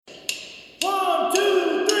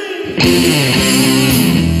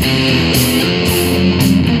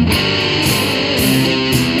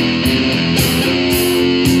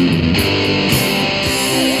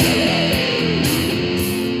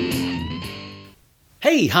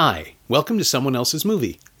Hey, hi! Welcome to Someone Else's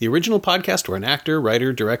Movie, the original podcast where an actor,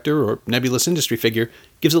 writer, director, or nebulous industry figure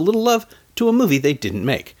gives a little love to a movie they didn't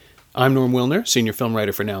make. I'm Norm Wilner, senior film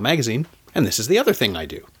writer for Now Magazine, and this is the other thing I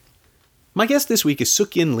do. My guest this week is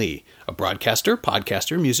Suk-Yin Lee, a broadcaster,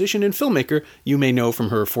 podcaster, musician, and filmmaker you may know from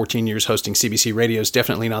her 14 years hosting CBC Radio's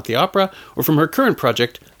Definitely Not the Opera, or from her current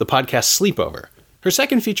project, the podcast Sleepover. Her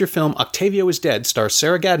second feature film, Octavio is Dead, stars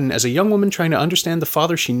Sarah Gadon as a young woman trying to understand the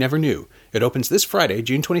father she never knew. It opens this Friday,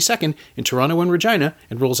 June 22nd, in Toronto and Regina,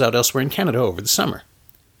 and rolls out elsewhere in Canada over the summer.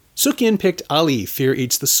 Suk-Yin picked Ali, Fear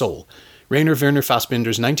Eats the Soul, Rainer Werner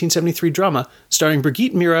Fassbinder's 1973 drama starring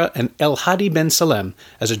Brigitte Mira and El Hadi Ben Salem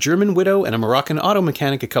as a German widow and a Moroccan auto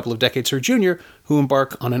mechanic a couple of decades her junior who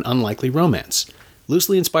embark on an unlikely romance.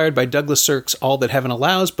 Loosely inspired by Douglas Sirk's All That Heaven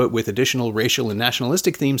Allows, but with additional racial and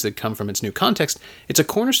nationalistic themes that come from its new context, it's a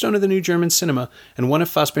cornerstone of the new German cinema and one of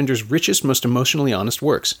Fassbinder's richest, most emotionally honest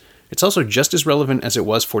works. It's also just as relevant as it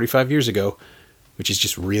was 45 years ago, which is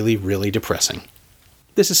just really, really depressing.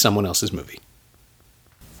 This is Someone Else's Movie.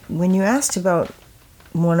 When you asked about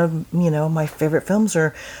one of, my favorite films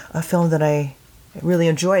or a film that I really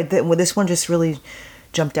enjoyed, this one just really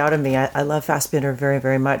jumped out at me. I love Fassbinder very,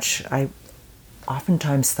 very much. I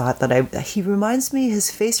oftentimes thought that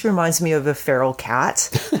his face reminds me of a feral cat.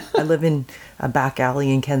 I live in a back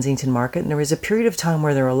alley in Kensington Market, and there was a period of time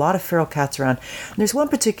where there were a lot of feral cats around. And there's one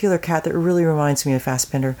particular cat that really reminds me of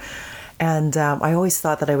Fassbinder, and I always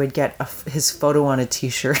thought that I would get his photo on a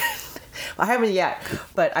t-shirt. I haven't yet,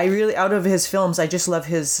 but I really, out of his films, I just love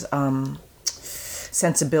his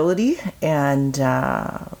sensibility, and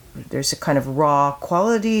there's a kind of raw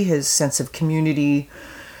quality, his sense of community.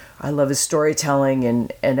 I love his storytelling,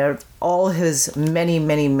 and out of all his many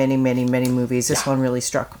movies, this one really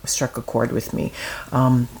struck a chord with me.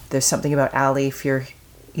 There's something about Ali, Fear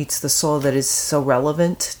Eats the Soul, that is so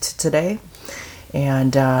relevant to today,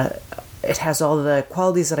 and it has all the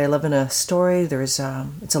qualities that I love in a story. It's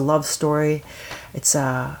a love story, it's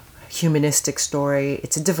a humanistic story,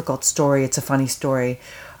 it's a difficult story, it's a funny story.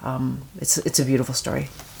 It's a beautiful story.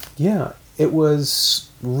 Yeah, it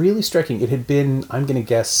was really striking. It had been, I'm going to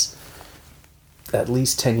guess, at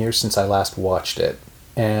least 10 years since I last watched it.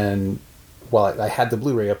 And, well, I had the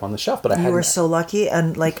Blu-ray up on the shelf, but I hadn't. You were so lucky,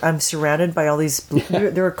 and, I'm surrounded by all these...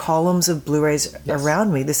 There are columns of Blu-rays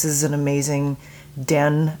around me. This is an amazing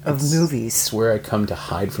den of movies. It's where I come to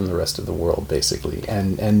hide from the rest of the world, basically.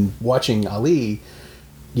 And watching Ali,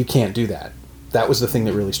 you can't do that. That was the thing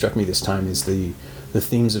that really struck me this time, is the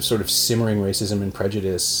themes of sort of simmering racism and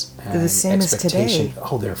prejudice and they're the same expectation. As today.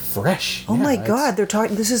 Oh, they're fresh. Oh, my God. They're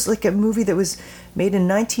talking. This is like a movie that was made in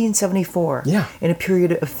 1974. Yeah. In a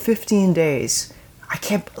period of 15 days. I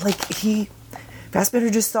can't,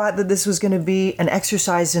 Fassbinder just thought that this was going to be an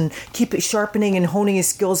exercise in sharpening and honing his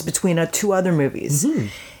skills between two other movies. Mm-hmm.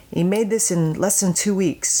 He made this in less than 2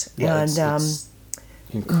 weeks. Yeah, and it's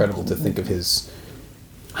incredible to think of his...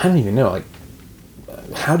 I don't even know,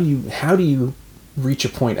 how do you reach a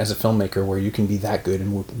point as a filmmaker where you can be that good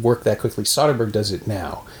and work that quickly? Soderbergh does it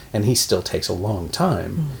now, and he still takes a long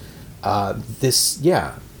time. The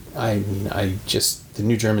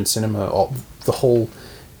new German cinema,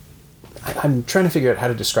 I'm trying to figure out how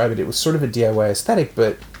to describe it. It was sort of a DIY aesthetic,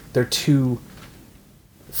 but they're too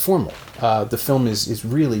formal. The film is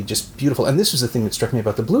really just beautiful, and this was the thing that struck me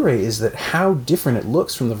about the Blu-ray, is that how different it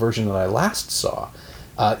looks from the version that I last saw.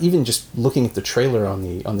 Even just looking at the trailer on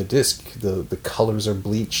the disc, the colors are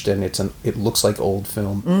bleached and it looks like old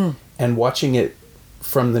film. And watching it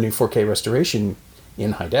from the new 4K restoration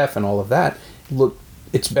in high def and all of that,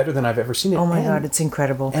 it's better than I've ever seen it. Oh my God, it's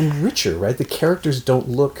incredible. And richer, right? The characters don't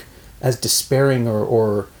look as despairing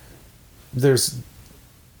or there's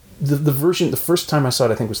the version. The first time I saw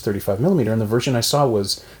it, I think, was 35mm, and the version I saw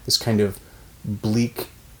was this kind of bleak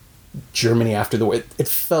Germany after the war. It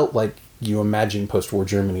felt like you imagine post-war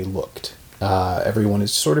Germany looked. Everyone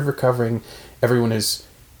is sort of recovering. Everyone is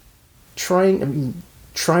trying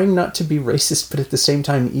not to be racist, but at the same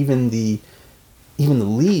time, even the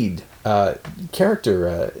lead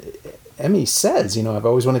character, Emmy, says, I've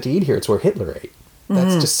always wanted to eat here. It's where Hitler ate.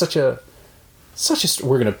 That's just such a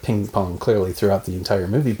we're going to ping pong clearly throughout the entire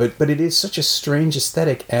movie, but it is such a strange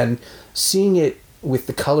aesthetic, and seeing it with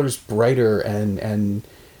the colors brighter and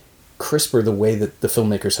crisper the way that the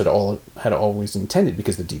filmmakers had always intended,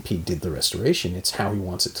 because the DP did the restoration. It's how he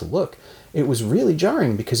wants it to look. It was really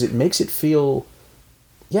jarring because it makes it feel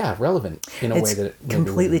relevant in a way that it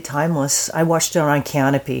completely timeless. I watched it on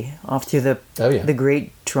Canopy off through the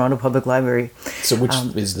great Toronto Public Library. So which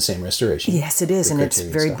is the same restoration? Yes, it is, and it's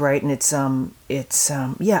very bright, and it's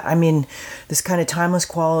I mean, this kind of timeless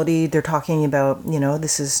quality. They're talking about,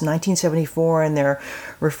 this is 1974, and they're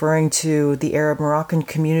referring to the Arab Moroccan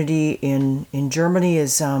community in Germany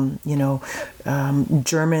as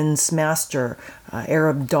German's master,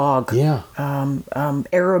 Arab dog,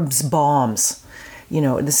 Arabs bombs.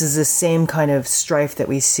 This is the same kind of strife that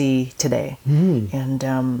we see today.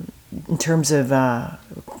 And in terms of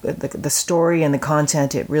the story and the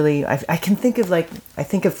content, it really, I think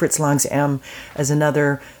of Fritz Lang's M as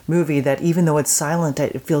another movie that, even though it's silent,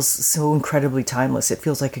 it feels so incredibly timeless. It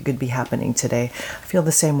feels like it could be happening today. I feel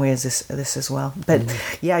the same way as this as well. But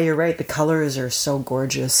yeah, you're right. The colors are so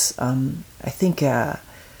gorgeous. I think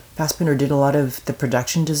Fassbinder did a lot of the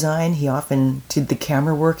production design. He often did the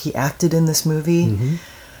camera work. He acted in this movie,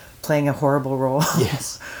 playing a horrible role.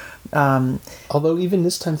 Yes. Although even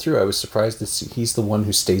this time through, I was surprised that he's the one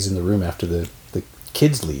who stays in the room after the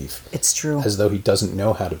kids leave. It's true. As though he doesn't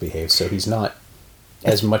know how to behave. So he's not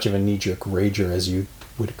as much of a knee-jerk rager as you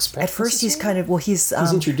would expect. At first, he's kind of, he's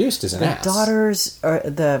introduced as an ass.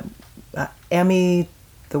 Emmy,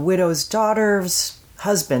 the widow's daughter's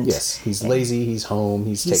husband. Yes, he's lazy, he's home,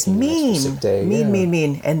 he's taking an extra sick day.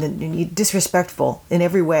 Mean, and then disrespectful in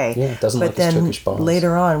every way. Yeah, doesn't like his Turkish bombs.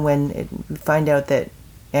 Later on, when we find out that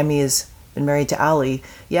Emmy has been married to Ali,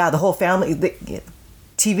 the whole family, the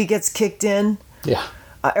TV gets kicked in. Yeah.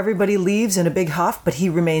 Everybody leaves in a big huff, but he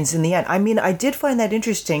remains in the end. I mean, I did find that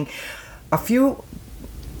interesting.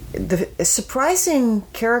 The surprising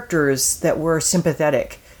characters that were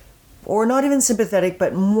sympathetic, or not even sympathetic,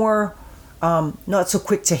 but more not so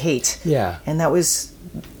quick to hate. Yeah. And that was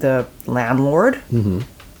the landlord. Mm-hmm.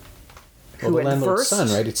 Well, the landlord's son,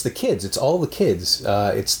 right? It's the kids. It's all the kids.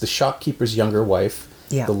 It's the shopkeeper's younger wife,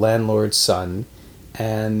 the landlord's son,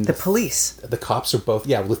 and the police. The cops are both,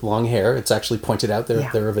 with long hair. It's actually pointed out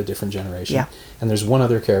they're of a different generation. Yeah. And there's one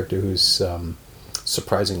other character who's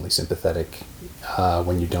surprisingly sympathetic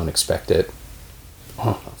when you don't expect it.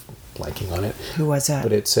 Oh, I'm blanking on it. Who was that?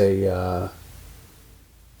 But it's a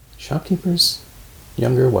shopkeeper's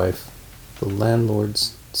younger wife, the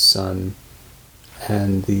landlord's son,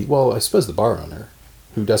 and I suppose the bar owner,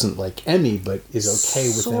 who doesn't like Emmy but is okay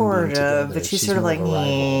with them being together. But she's sort of like,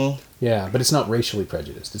 yeah, but it's not racially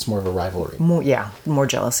prejudiced. It's more of a rivalry. More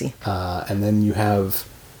jealousy. And then you have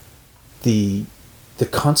the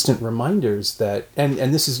constant reminders that, and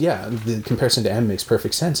this is, the comparison to M makes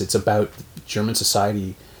perfect sense. It's about German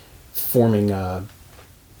society forming,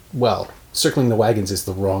 circling the wagons is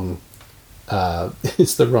the wrong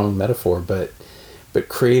metaphor, but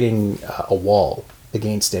creating a wall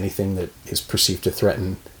against anything that is perceived to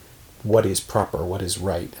threaten what is proper, what is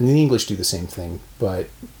right. And the English do the same thing, but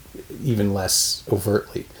even less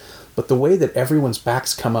overtly. But the way that everyone's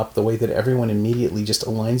backs come up, the way that everyone immediately just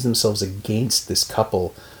aligns themselves against this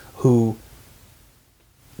couple who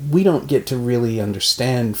we don't get to really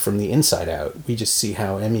understand from the inside out. We just see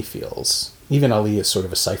how Emmy feels. Even Ali is sort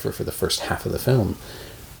of a cipher for the first half of the film.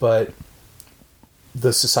 But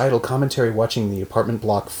the societal commentary, watching the apartment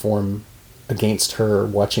block form against her,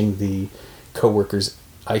 watching the co-workers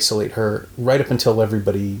isolate her, right up until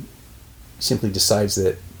everybody simply decides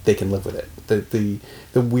that they can live with it.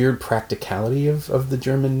 The weird practicality of the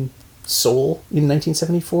German soul in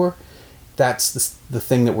 1974, that's the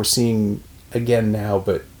thing that we're seeing again now,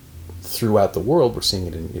 but throughout the world. We're seeing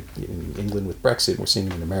it in England with Brexit, we're seeing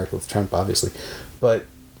it in America with Trump, obviously. But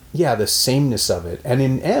the sameness of it. And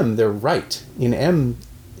in M, they're right. In M,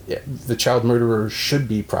 the child murderer should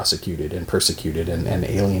be prosecuted and persecuted and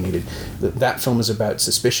alienated. That film is about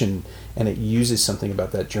suspicion, and it uses something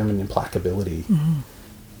about that German implacability. Mm-hmm.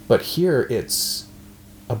 But here it's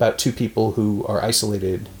about two people who are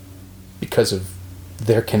isolated because of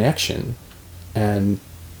their connection, and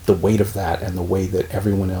the weight of that, and the way that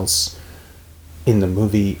everyone else in the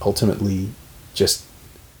movie ultimately just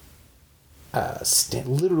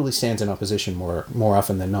literally stands in opposition more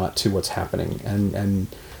often than not to what's happening. And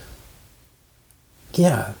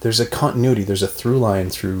there's a continuity, there's a through line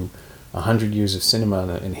through 100 years of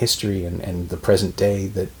cinema and history and the present day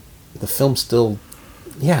that the film still,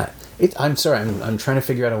 I'm sorry, I'm trying to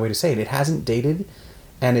figure out a way to say it. It hasn't dated,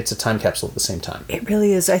 and it's a time capsule at the same time. It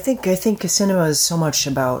really is. I think cinema is so much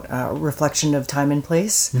about reflection of time and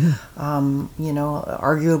place. Mm-hmm.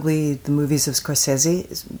 Arguably the movies of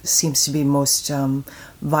Scorsese seems to be most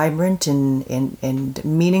vibrant and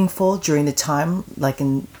meaningful during the time, like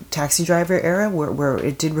in Taxi Driver era, where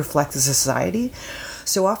it did reflect the society.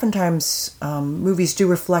 So oftentimes movies do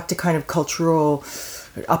reflect a kind of cultural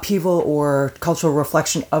upheaval or cultural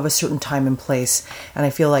reflection of a certain time and place. And I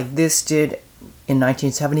feel like this did in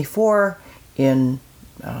 1974 in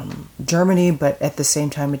Germany, but at the same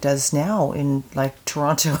time it does now in like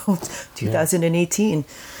Toronto 2018.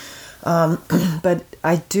 But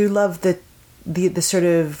I do love the sort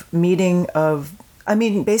of meeting of, I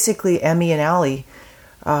mean, basically Emmy and Allie,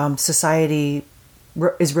 society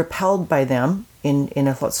is repelled by them in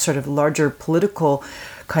a sort of larger political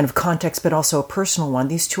kind of context, but also a personal one.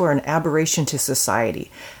 These two are an aberration to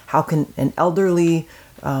society. How can an elderly,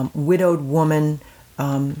 widowed woman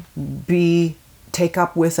take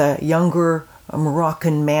up with a younger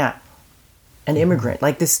Moroccan man, an immigrant?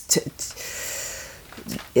 Like this,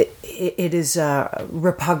 it is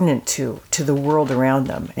repugnant to the world around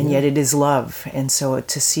them, and yet it is love. And so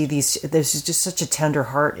to see these, there's just such a tender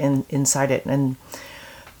heart inside it. And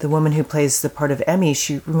the woman who plays the part of Emmy,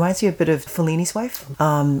 she reminds me a bit of Fellini's wife.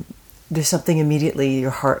 There's something immediately,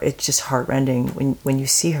 it's just heartrending when you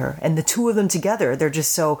see her. And the two of them together, they're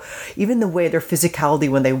just so, even the way their physicality,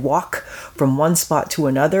 when they walk from one spot to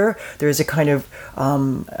another, there's a kind of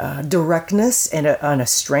directness and a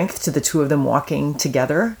strength to the two of them walking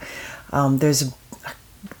together. There's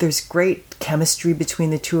great chemistry between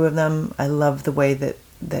the two of them. I love the way that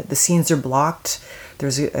the scenes are blocked.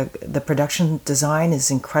 The production design is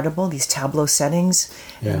incredible. These tableau settings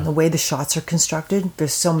and the way the shots are constructed.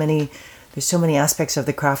 There's so many aspects of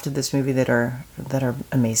the craft of this movie that are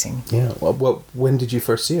amazing. Yeah. Well, when did you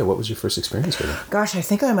first see it? What was your first experience with it? Gosh, I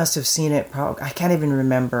think I must have seen it. I can't even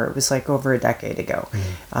remember. It was like over a decade ago,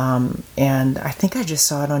 and I think I just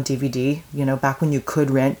saw it on DVD. You know, back when you could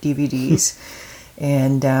rent DVDs,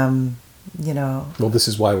 and. Well, this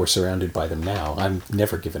is why we're surrounded by them now. I'm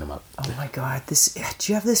never giving them up. Oh my God! Do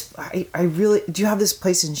you have this? Do you have this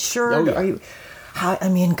place insured? Oh, yeah. Are you? I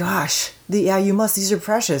mean, gosh, you must. These are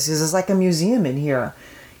precious. This is like a museum in here.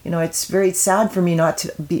 It's very sad for me not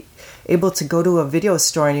to be able to go to a video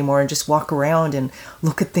store anymore and just walk around and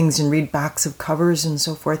look at things and read backs of covers and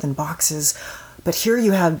so forth and boxes. But here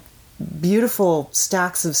you have beautiful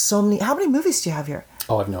stacks of so many. How many movies do you have here?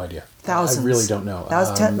 Oh, I have no idea. Thousands. I really don't know.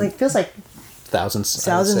 Feels like thousands.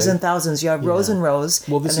 Thousands and thousands. You have rows and rows,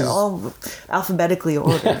 and they're all alphabetically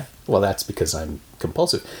ordered. Well, that's because I'm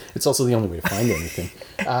compulsive. It's also the only way to find anything.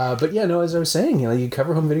 But yeah, no, as I was saying, you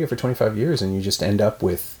cover home video for 25 years and you just end up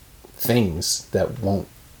with things that won't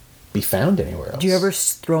be found anywhere else. Do you ever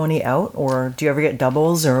throw any out, or do you ever get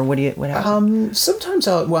doubles, or what happens? Sometimes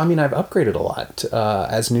I've upgraded a lot.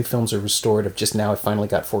 As new films are restored, I finally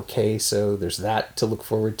got 4K, so there's that to look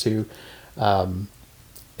forward to.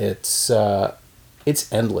 It's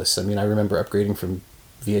endless. I mean, I remember upgrading from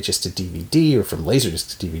VHS to DVD, or from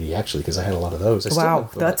Laserdisc to DVD, actually, because I had a lot of those. Wow,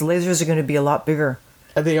 lasers are going to be a lot bigger.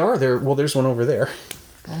 They are. There's one over there.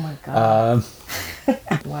 Oh my God.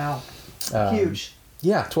 Wow. Huge.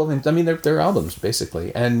 Yeah, 12-inch. I mean, they're albums,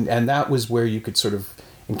 basically. And that was where you could sort of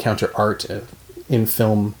encounter art in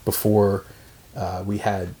film before we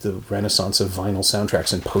had the renaissance of vinyl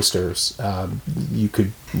soundtracks and posters. You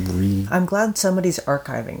could read... I'm glad somebody's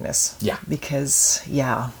archiving this. Yeah. Because,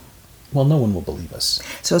 well, no one will believe us.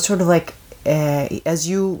 So it's sort of like, as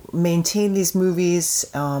you maintain these movies,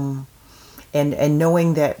 and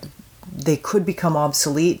knowing that they could become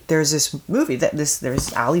obsolete, there's this movie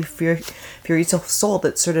there's Ali Fiorito's Soul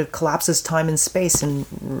that sort of collapses time and space and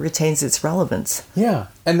retains its relevance. Yeah,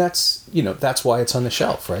 and that's why it's on the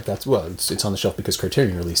shelf, right? It's on the shelf because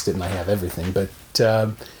Criterion released it and I have everything, but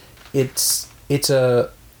it's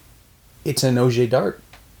an objet d'art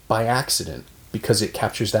by accident because it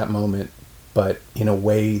captures that moment, but in a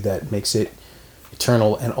way that makes it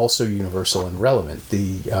eternal and also universal and relevant.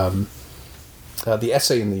 The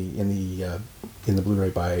essay in the Blu-ray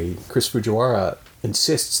by Chris Fujiwara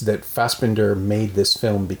insists that Fassbinder made this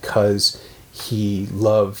film because he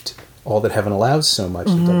loved All That Heaven Allows so much,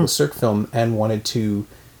 the Douglas Sirk film, and wanted to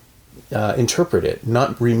interpret it,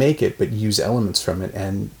 not remake it, but use elements from it.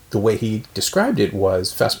 And the way he described it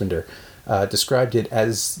was, Fassbinder described it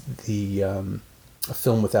as a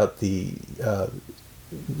film without the...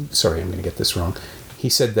 sorry, I'm going to get this wrong. He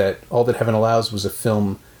said that All That Heaven Allows was a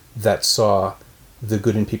film that saw the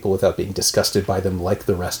good in people without being disgusted by them like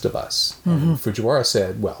the rest of us. And Fujiwara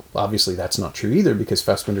said, well, obviously that's not true either, because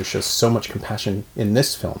Fassbinder shows so much compassion in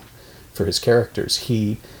this film for his characters.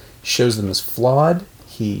 He shows them as flawed.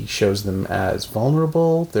 He shows them as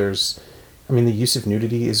vulnerable. The use of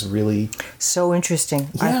nudity is really... so interesting.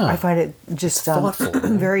 Yeah. I find it just thoughtful,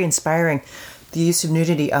 very inspiring. The use of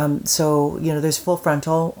nudity. There's full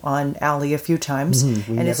frontal on Ali a few times,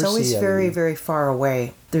 and it's always very, very far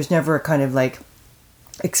away. There's never a kind of like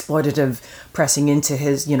exploitative pressing into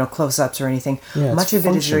his, close-ups or anything. Yeah, much of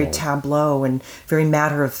it is very functional. tableau and very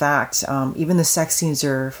matter of fact. Even the sex scenes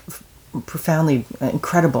are profoundly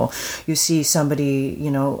incredible. You see somebody,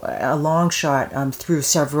 a long shot through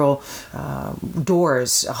several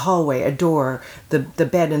doors, a hallway, a door, the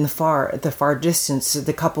bed in the far distance,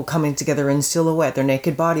 the couple coming together in silhouette, their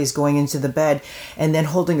naked bodies going into the bed, and then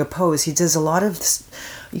holding a pose. He does a lot of.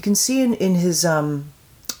 You can see in his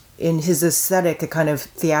aesthetic a kind of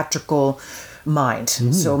theatrical mind.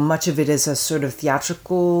 So much of it is a sort of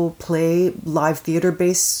theatrical play, live theater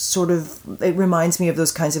based sort of, it reminds me of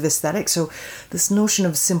those kinds of aesthetics. So this notion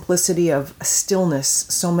of simplicity, of stillness,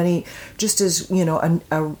 so many, just as,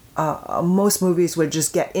 most movies would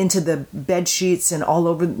just get into the bed sheets and all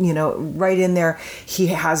over, right in there, he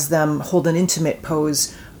has them hold an intimate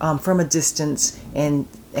pose from a distance and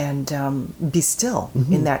be still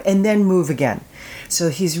in that, and then move again. So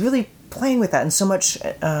he's really playing with that, and so much,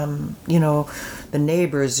 the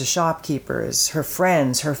neighbors, the shopkeepers, her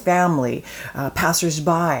friends, her family,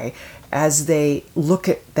 passers-by, as they look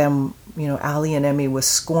at them, Ali and Emmy, with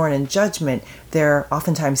scorn and judgment, they're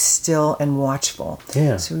oftentimes still and watchful.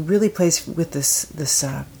 Yeah. So he really plays with this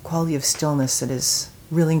quality of stillness that is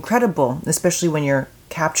really incredible, especially when you're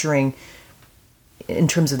capturing, in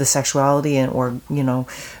terms of the sexuality or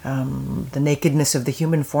the nakedness of the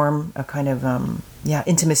human form, a kind of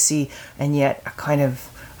intimacy, and yet a kind of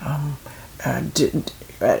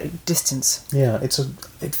distance. Yeah,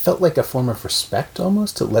 it felt like a form of respect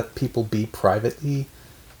almost, to let people be privately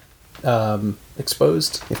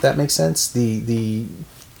exposed, if that makes sense. The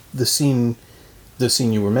scene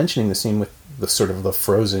you were mentioning, the scene with the sort of the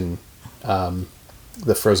frozen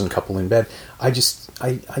couple in bed. I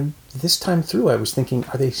this time through, I was thinking,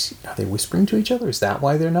 are they whispering to each other? Is that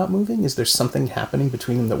why they're not moving? Is there something happening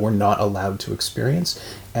between them that we're not allowed to experience?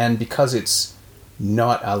 And because it's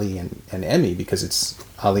not Ali and Emmy, because it's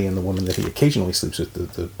Ali and the woman that he occasionally sleeps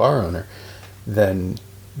with, the bar owner, then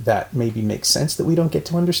that maybe makes sense that we don't get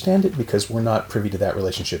to understand it, because we're not privy to that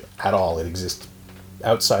relationship at all. It exists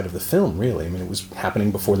outside of the film, really. I mean, it was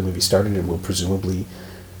happening before the movie started and will presumably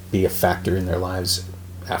be a factor in their lives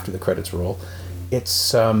after the credits roll.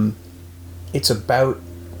 It's about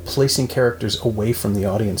placing characters away from the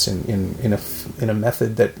audience in a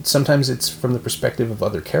method that sometimes it's from the perspective of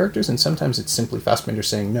other characters, and sometimes it's simply Fassbinder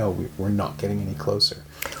saying, no, we're not getting any closer.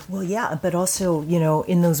 Well, yeah, but also,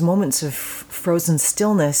 in those moments of frozen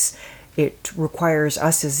stillness, it requires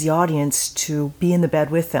us as the audience to be in the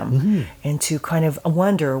bed with them and to kind of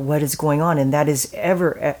wonder what is going on. And that is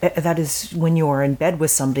when you are in bed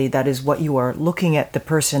with somebody, that is what you are looking at the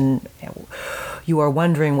person. You are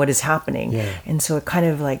wondering what is happening. Yeah. And so it kind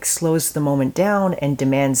of like slows the moment down and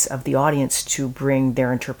demands of the audience to bring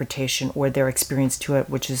their interpretation or their experience to it,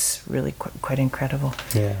 which is really quite incredible.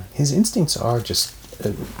 Yeah. His instincts are just...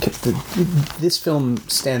 this film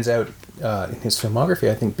stands out in his filmography,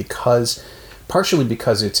 I think, partially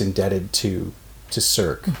because it's indebted to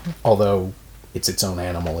Cirque, although it's its own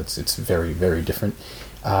animal. It's very, very different.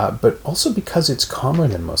 But also because it's calmer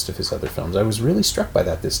than most of his other films. I was really struck by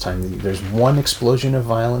that this time. There's one explosion of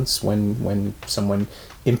violence when someone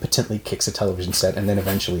impotently kicks a television set, and then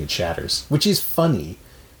eventually it shatters, which is funny.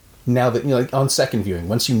 Now that, like on second viewing,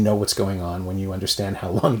 once you know what's going on, when you understand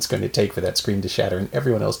how long it's going to take for that screen to shatter, and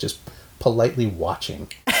everyone else just politely watching,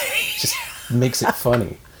 just makes it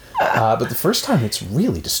funny. But the first time, it's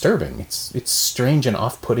really disturbing. It's strange and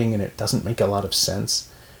off-putting, and it doesn't make a lot of sense.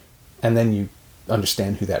 And then you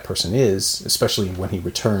understand who that person is, especially when he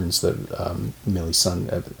returns. Emmy's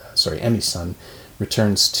son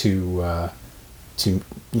returns to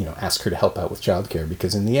ask her to help out with childcare,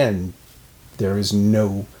 because in the end, there is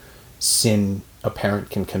no sin a parent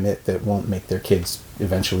can commit that won't make their kids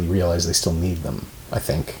eventually realize they still need them, I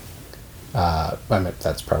think. I mean,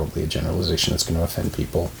 that's probably a generalization that's going to offend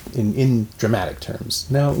people in dramatic terms.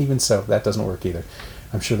 No, even so, that doesn't work either.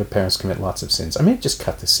 I'm sure the parents commit lots of sins. I may just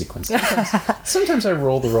cut this sequence. Sometimes I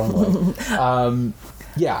roll the wrong way.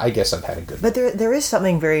 Yeah, I guess I've had a good... But there is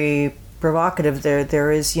something very provocative there.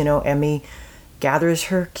 There is, Emmy gathers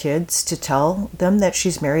her kids to tell them that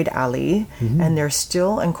she's married Ali, and they're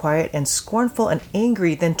still and quiet and scornful and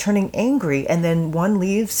angry, then turning angry, and then one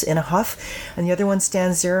leaves in a huff, and the other one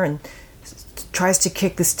stands there and tries to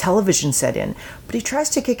kick this television set in. But he tries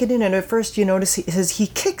to kick it in, and at first you notice he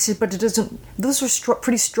kicks it, but it doesn't. Those are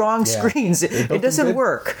pretty strong screens. It doesn't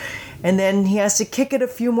work. And then he has to kick it a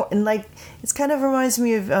few more, and it kind of reminds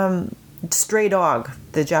me of Stray Dog,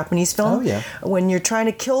 the Japanese film. Oh, yeah. When you're trying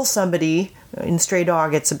to kill somebody in Stray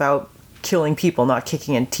Dog, it's about killing people, not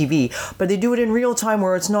kicking in TV. But they do it in real time,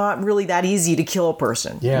 where it's not really that easy to kill a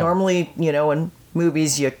person. Yeah. Normally, in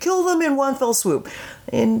movies, you kill them in one fell swoop.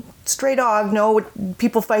 In Stray Dog, no,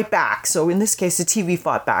 people fight back. So in this case, the TV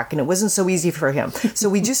fought back, and it wasn't so easy for him. So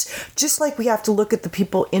we just like we have to look at the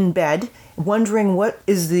people in bed, wondering what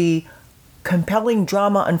is the compelling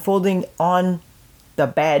drama unfolding on the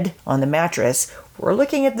bed, on the mattress. We're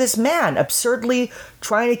looking at this man absurdly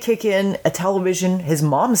trying to kick in a television, his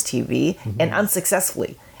mom's TV, and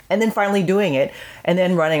unsuccessfully. And then finally doing it, and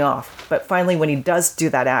then running off. But finally, when he does do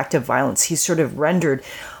that act of violence, he's sort of rendered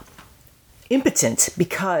impotent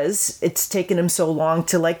because it's taken him so long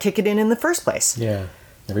to like kick it in the first place. Yeah,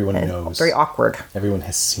 everyone knows. Very awkward. Everyone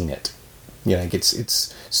has seen it. Yeah, like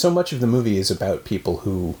it's so much of the movie is about people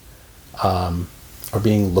who are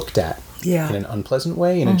being looked at in an unpleasant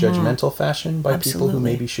way, in a judgmental fashion by people who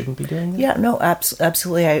maybe shouldn't be doing that. Yeah, no,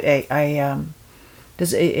 absolutely. I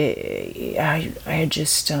had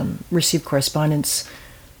just received correspondence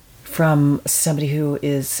from somebody who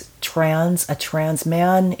is a trans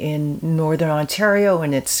man in Northern Ontario,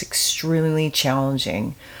 and it's extremely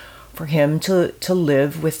challenging for him to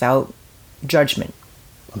live without judgment.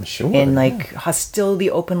 I'm sure. And like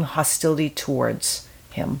open hostility towards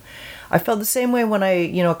him. I felt the same way when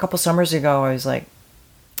a couple summers ago,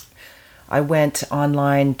 I went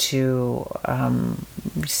online to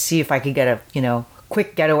see if I could get a,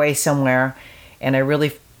 quick getaway somewhere, and I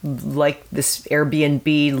really liked this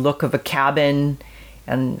Airbnb look of a cabin,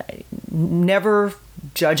 and I never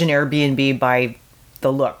judge an Airbnb by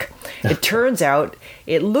the look. It turns out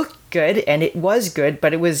it looked good, and it was good,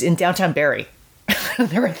 but it was in downtown Barrie.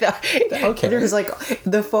 There was like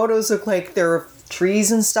the photos look like there were trees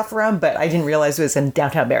and stuff around, but I didn't realize it was in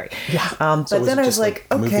downtown Barrie. Yeah. But then I was like,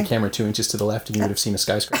 okay. Move the camera 2 inches to the left and you would have seen a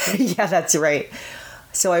skyscraper. Yeah, that's right.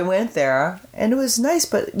 So I went there, and it was nice,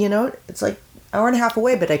 but, it's like an hour and a half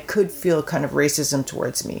away, but I could feel kind of racism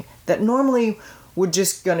towards me that normally would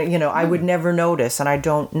just I would never notice, and I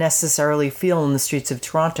don't necessarily feel in the streets of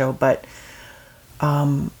Toronto, but,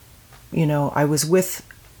 I was with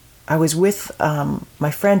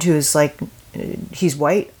my friend who's like, he's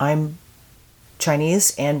white, I'm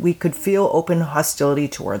Chinese, and we could feel open hostility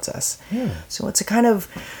towards us. So it's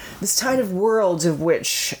this kind of world of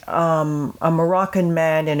which a Moroccan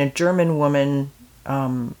man and a German woman,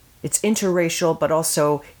 it's interracial but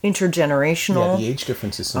also intergenerational. Yeah, the age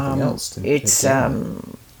difference is something else.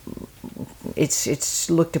 It's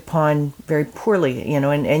looked upon very poorly,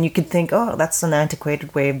 and you could think, oh, that's an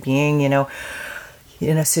antiquated way of being,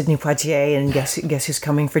 Sidney Poitier and guess who's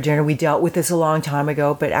coming for dinner. We dealt with this a long time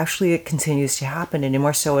ago, but actually it continues to happen, and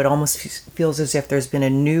more so it almost feels as if there's been a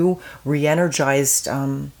new re-energized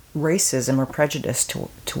racism or prejudice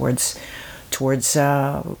towards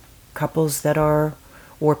couples that are,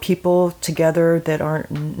 or people together that are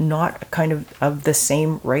not kind of the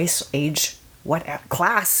same race, age,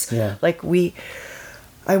 class. Yeah.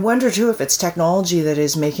 I wonder too if it's technology that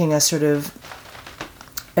is making us sort of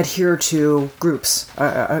adhere to groups,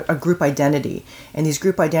 a group identity, and these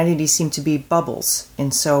group identities seem to be bubbles,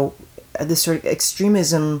 and so this sort of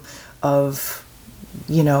extremism of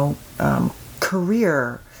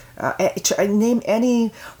career, name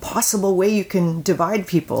any possible way you can divide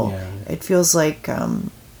people. Yeah. It feels like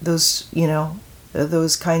those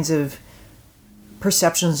kinds of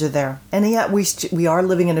perceptions are there, and yet we are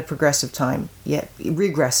living in a progressive time, yet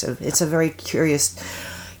regressive. It's a very curious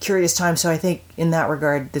time. So I think in that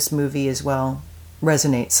regard, this movie as well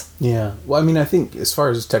resonates. Yeah. Well, I mean, I think as far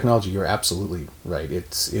as technology, you're absolutely right.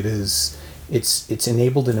 It's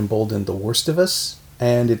enabled and emboldened the worst of us,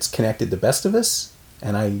 and it's connected the best of us.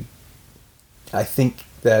 And I think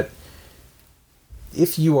that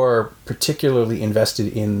if you are particularly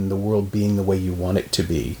invested in the world being the way you want it to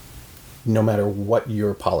be, no matter what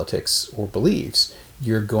your politics or beliefs,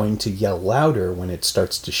 you're going to yell louder when it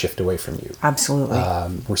starts to shift away from you. Absolutely.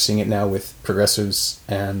 We're seeing it now with progressives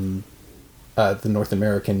and the North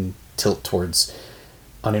American tilt towards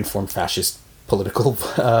uninformed fascist political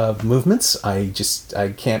movements. It's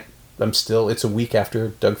a week after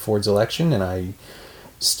Doug Ford's election, and I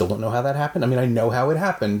still don't know how that happened. I mean, I know how it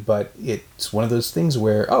happened, but it's one of those things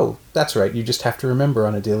where, oh, that's right, you just have to remember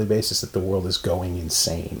on a daily basis that the world is going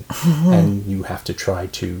insane, and you have to try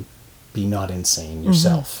to be not insane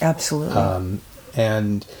yourself. Absolutely.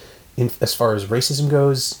 And as far as racism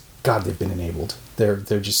goes, God, they've been enabled. They're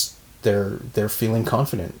feeling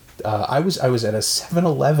confident. I was at a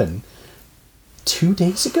 7-Eleven 2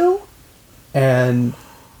 days ago, and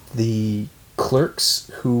the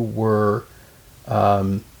clerks who were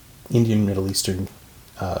Indian, Middle Eastern,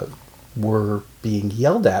 were being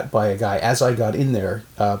yelled at by a guy as I got in there,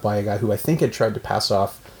 by a guy who I think had tried to pass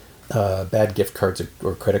off bad gift cards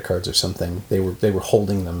or credit cards or something. They were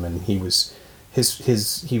holding them, and he was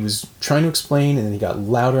he was trying to explain, and then he got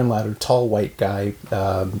louder and louder. Tall white guy,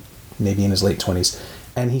 maybe in his late 20s,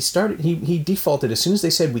 and he defaulted as soon as they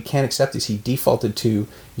said we can't accept this. He defaulted to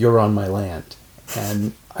 "You're on my land,"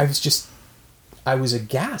 and I was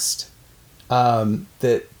aghast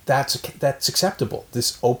that's acceptable.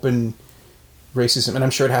 This open racism, and I'm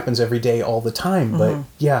sure it happens every day, all the time. But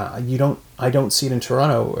yeah, I don't see it in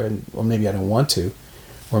Toronto, or maybe I don't want to,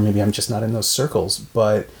 or maybe I'm just not in those circles.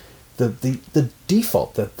 But the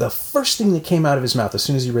default, the first thing that came out of his mouth as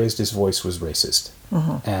soon as he raised his voice was racist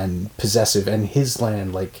and possessive, and his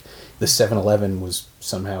land, like the 7-Eleven, was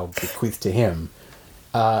somehow bequeathed to him.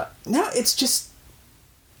 Now it's just.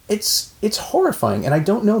 It's horrifying, and I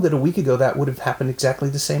don't know that a week ago that would have happened exactly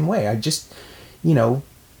the same way. I just,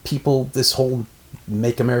 people, this whole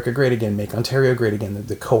 "Make America Great Again," "Make Ontario Great Again,"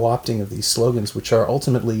 the co-opting of these slogans, which are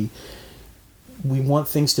ultimately, we want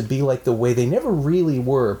things to be like the way they never really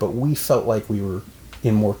were, but we felt like we were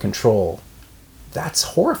in more control. That's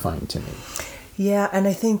horrifying to me. Yeah, and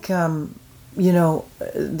I think, there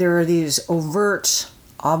are these overt,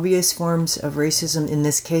 obvious forms of racism, in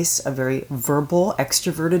this case a very verbal,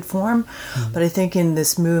 extroverted form. But I think in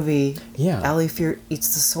this movie, Ali Fear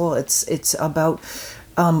Eats the Soul, it's about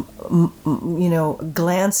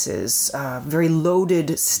glances, very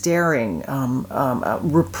loaded staring,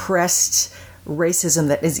 repressed racism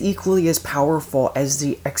that is equally as powerful as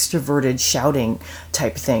the extroverted shouting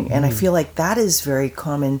type thing. And I feel like that is very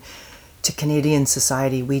common to Canadian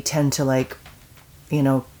society. We tend to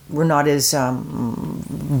we're not as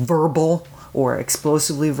verbal or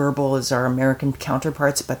explosively verbal as our American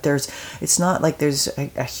counterparts, but it's not like there's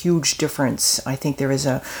a huge difference. I think there is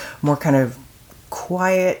a more kind of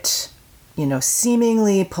quiet,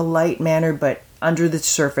 seemingly polite manner, but under the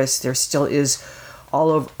surface there still is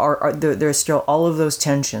there's still all of those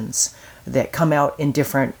tensions that come out in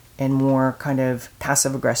different and more kind of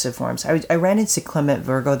passive aggressive forms. I ran into Clement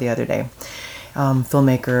Virgo the other day.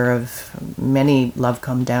 Filmmaker of many Love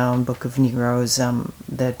Come Down, Book of Negroes,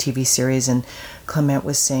 the TV series, and Clement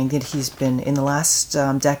was saying that he's been in the last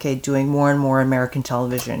decade doing more and more American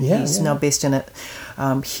television. He's now based in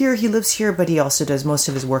here. He lives here, but he also does most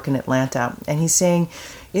of his work in Atlanta. And he's saying,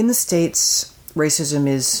 in the States, racism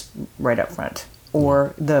is right up front,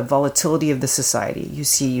 or the volatility of the society. You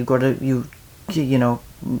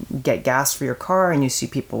get gas for your car and you see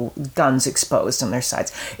people, guns exposed on their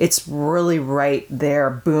sides. It's really right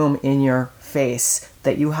there, boom, in your face,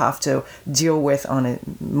 that you have to deal with on a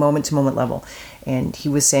moment-to-moment level. And he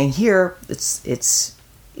was saying here it's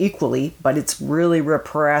equally, but it's really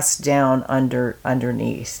repressed down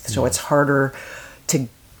underneath. So it's harder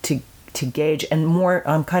to gauge, and more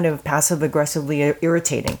kind of passive aggressively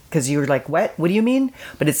irritating, because you're like, what do you mean?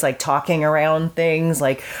 But it's like talking around things,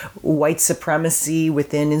 like white supremacy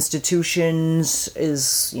within institutions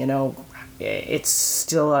is, it's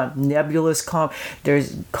still a nebulous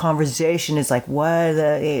there's conversation is like, what,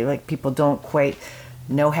 like people don't quite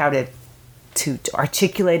know how to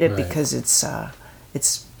articulate it, right, because it's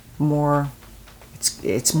more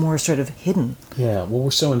sort of hidden. Yeah, well,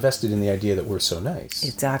 we're so invested in the idea that we're so nice.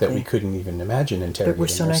 Exactly. That we couldn't even imagine interrogating But we're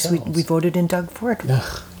so ourselves. nice, we voted in Doug Ford.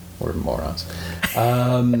 Ugh, we're morons.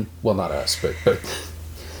 Well, not us, but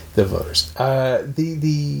the voters.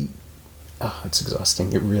 It's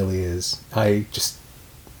exhausting. It really is.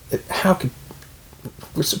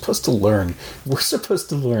 We're supposed to learn.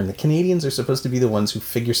 The Canadians are supposed to be the ones who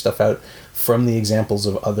figure stuff out from the examples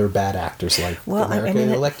of other bad actors, like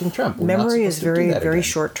America electing Trump. Memory is very, very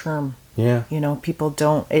short term. Yeah. People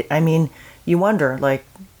don't... you wonder,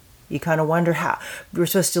 you kind of wonder how... We're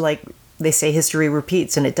supposed to, they say history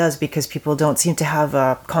repeats, and it does, because people don't seem to have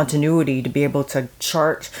a continuity to be able to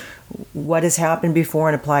chart what has happened before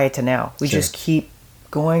and apply it to now. We just keep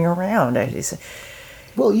going around.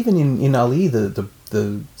 Well, even in Ali, the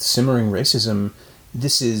simmering racism,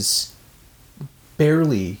 this is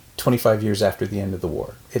barely 25 years after the end of the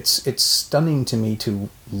war. It's stunning to me to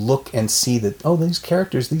look and see that, these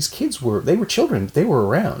characters, these kids were children, they were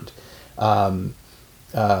around.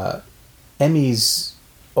 Emmy's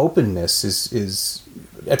openness is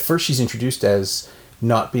at first she's introduced as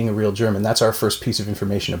not being a real German. That's our first piece of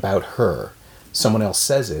information about her. Someone else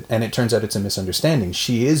says it, and it turns out it's a misunderstanding.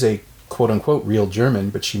 She is a quote-unquote real German,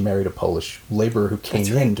 but she married a Polish laborer who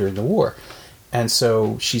came in during the war. And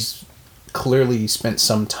so she's clearly spent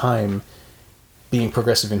some time being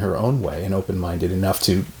progressive in her own way and open-minded enough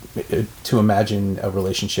to imagine a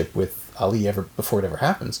relationship with Ali before it ever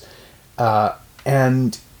happens.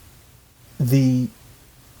 And the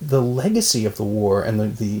legacy of the war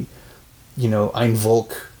and the Ein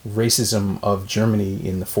Volk racism of Germany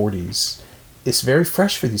in the 40s it's very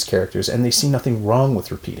fresh for these characters, and they see nothing wrong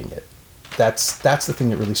with repeating it. That's the thing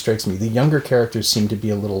that really strikes me. The younger characters seem to be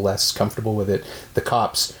a little less comfortable with it. The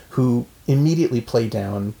cops, who immediately play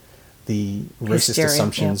down the racist Hysteria,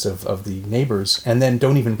 assumptions of the neighbors, and then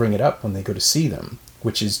don't even bring it up when they go to see them,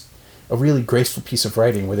 which is a really graceful piece of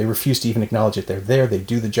writing where they refuse to even acknowledge it. They're there, they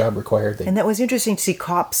do the job required. And that was interesting to see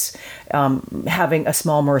cops having a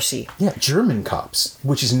small mercy. Yeah, German cops,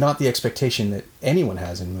 which is not the expectation that anyone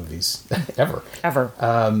has in movies, ever. Ever.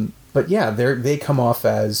 But yeah, they come off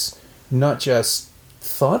as not just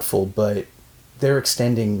thoughtful, but they're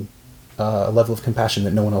extending a level of compassion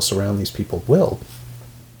that no one else around these people will.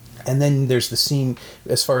 And then there's the scene,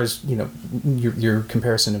 as far as, you know, your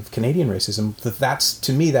comparison of Canadian racism, that's,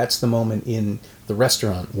 to me, that's the moment in the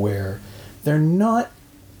restaurant where they're not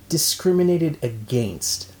discriminated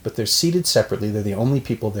against, but they're seated separately. They're the only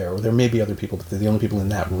people there, or there may be other people, but they're the only people in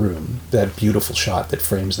that room. That beautiful shot that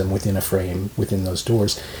frames them within a frame, within those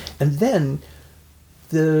doors. And then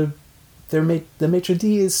the maitre d'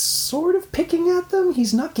 is sort of picking at them.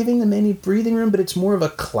 He's not giving them any breathing room, but it's more of a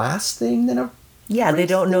class thing than a... Yeah, they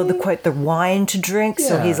don't know quite the wine to drink,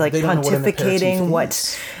 so he's like pontificating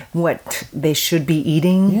what they should be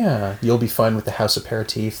eating. Yeah, you'll be fine with the house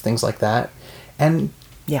aperitif, things like that. And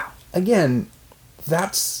yeah, again,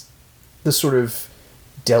 that's the sort of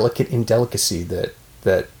delicate indelicacy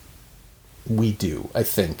that we do, I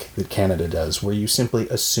think, that Canada does, where you simply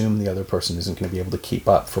assume the other person isn't going to be able to keep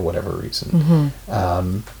up for whatever reason.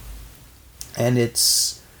 And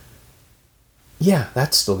it's... Yeah,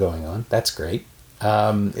 that's still going on. That's great.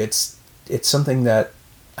 It's something that,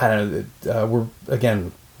 I don't know, we're,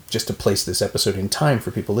 again, just to place this episode in time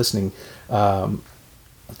for people listening,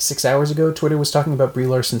 6 hours ago, Twitter was talking about Brie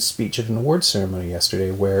Larson's speech at an awards ceremony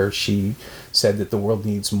yesterday, where she said that the world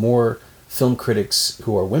needs more film critics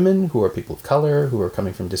who are women, who are people of color, who are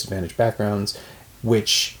coming from disadvantaged backgrounds,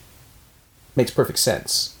 which makes perfect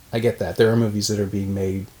sense. I get that. There are movies that are being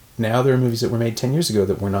made now. There are movies that were made 10 years ago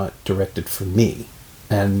that were not directed for me.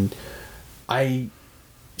 And I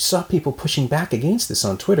saw people pushing back against this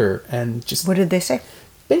on Twitter, and just... What did they say?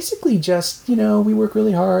 Basically just, you know, we work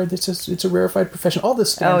really hard, it's a rarefied profession, all the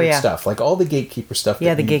standard stuff, like all the gatekeeper stuff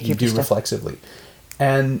that you do reflexively.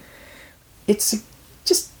 And it's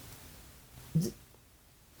just...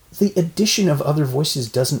 The addition of other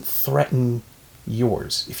voices doesn't threaten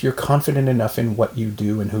yours. If you're confident enough in what you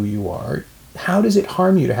do and who you are, how does it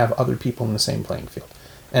harm you to have other people in the same playing field?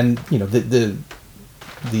 And, you know,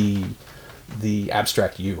 the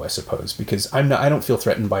abstract you, I suppose, because I don't feel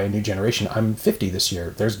threatened by a new generation. I'm 50 this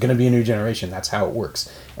year. There's going to be a new generation. That's how it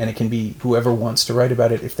works. And it can be whoever wants to write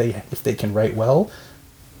about it. If they can write well,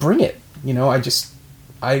 bring it. You know,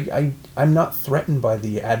 I'm not threatened by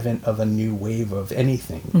the advent of a new wave of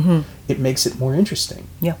anything. It makes it more interesting.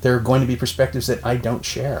 Yeah. There are going to be perspectives that I don't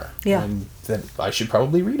share. Yeah. And that I should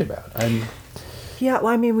probably read about. Yeah,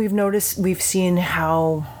 well, I mean, we've seen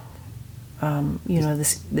how, you know,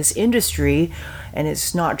 this industry, and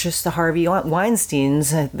it's not just the Harvey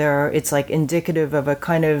Weinsteins. It's like indicative of a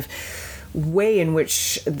kind of way in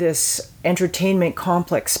which this entertainment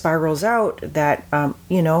complex spirals out. That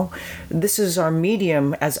you know, this is our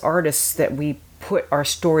medium as artists that we put our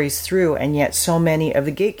stories through, and yet so many of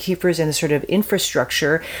the gatekeepers and the sort of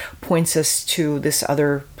infrastructure points us to this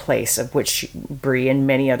other place, of which Brie and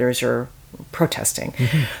many others are protesting.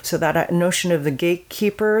 So that notion of the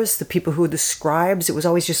gatekeepers, the people who are the scribes, it was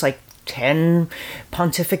always just like 10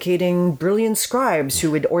 pontificating brilliant scribes who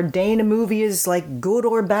would ordain a movie as like good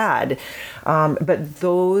or bad, but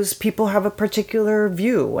those people have a particular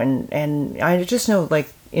view, and I just know,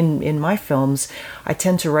 like in my films, I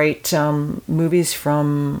tend to write movies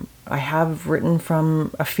I have written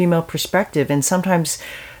from a female perspective, and sometimes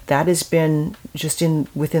that has been just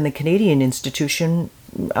within the Canadian institution,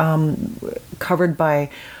 covered by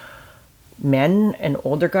men and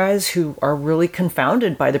older guys who are really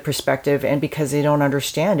confounded by the perspective, and because they don't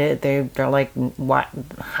understand it, they're like, what,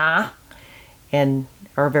 huh? And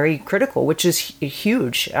are very critical, which is a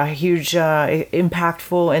huge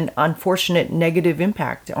impactful and unfortunate negative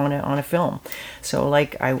impact on a film. So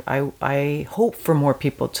like I hope for more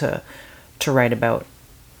people to write about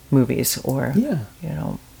movies, or you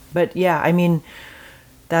know, but yeah, I mean,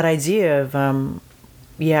 that idea of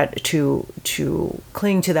to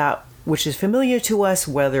cling to that which is familiar to us,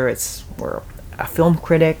 whether we're a film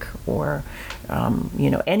critic or you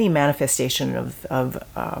know, any manifestation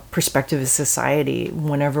of perspective of society.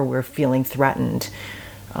 Whenever we're feeling threatened,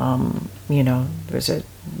 you know,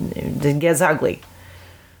 it gets ugly.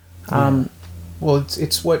 Well,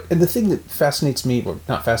 it's what, and the thing that fascinates me, or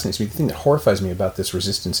not fascinates me, the thing that horrifies me about this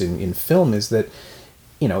resistance in film is that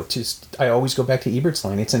I always go back to Ebert's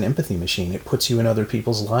line. It's an empathy machine. It puts you in other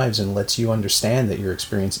people's lives and lets you understand that your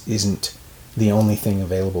experience isn't the only thing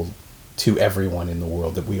available to everyone in the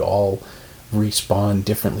world, that we all respond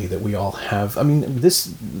differently, that we all have... I mean,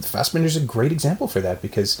 Fassbinder's a great example for that,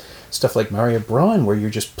 because stuff like Maria Braun, where you're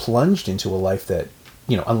just plunged into a life that,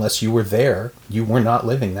 unless you were there, you were not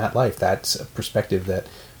living that life. That's a perspective that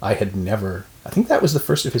I had never... I think that was the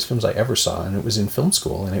first of his films I ever saw, and it was in film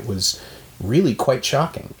school, and it was really quite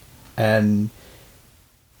shocking. And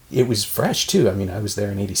it was fresh, too. I mean, I was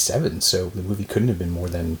there in 87, so the movie couldn't have been more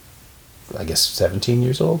than, I guess, 17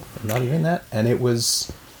 years old, not even that. And it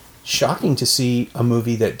was shocking to see a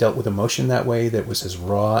movie that dealt with emotion that way, that was as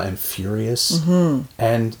raw and furious,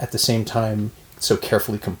 and at the same time so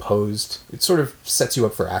carefully composed. It sort of sets you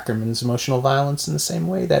up for Ackerman's emotional violence in the same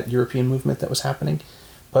way, that European movement that was happening.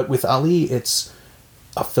 But with Ali, it's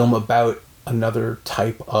a film about another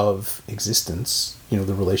type of existence,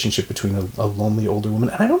 the relationship between a lonely older woman.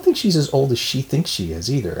 And I don't think she's as old as she thinks she is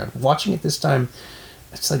either. I'm watching it this time,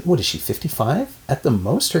 it's like, what is she, 55 at the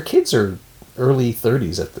most? Her kids are early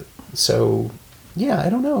 30s so yeah, I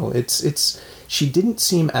don't know. It's she didn't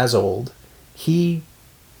seem as old. He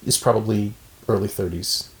is probably early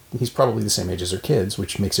 30s. He's probably the same age as her kids,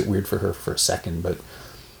 which makes it weird for her for a second, but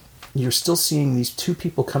you're still seeing these two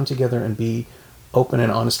people come together and be open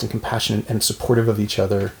and honest and compassionate and supportive of each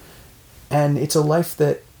other. And it's a life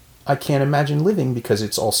that I can't imagine living, because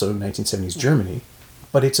it's also 1970s Germany.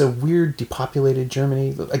 But it's a weird, depopulated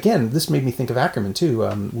Germany. Again, this made me think of Ackerman, too.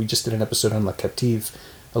 We just did an episode on La Captive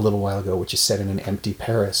a little while ago, which is set in an empty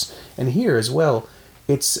Paris. And here as well,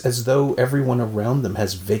 it's as though everyone around them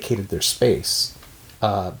has vacated their space.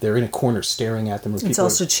 They're in a corner staring at them. It's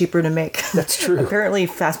also cheaper to make. That's true. Apparently,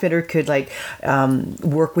 Fassbinder could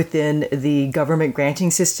work within the government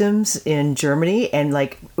granting systems in Germany and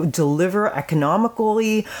deliver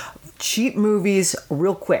economically cheap movies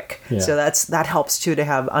real quick. Yeah. So that helps too, to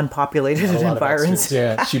have unpopulated environments.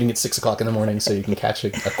 Shooting at 6:00 in the morning so you can catch a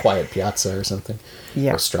quiet piazza or something.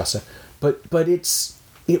 Yeah. Or Strasse. But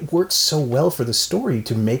it works so well for the story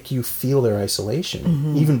to make you feel their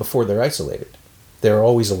isolation, even before they're isolated. They're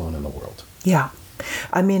always alone in the world. Yeah.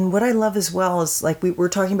 I mean, what I love as well is, we're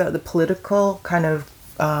talking about the political kind of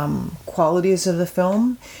qualities of the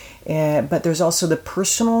film, but there's also the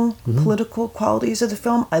personal political qualities of the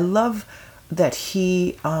film. I love that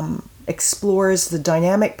he explores the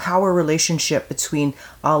dynamic power relationship between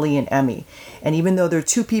Ali and Emmy. And even though they're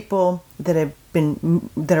two people that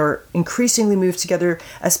are increasingly moved together,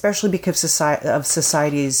 especially because of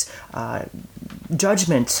society's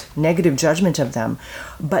negative judgment of them,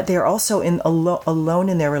 but they're also alone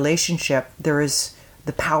in their relationship. There is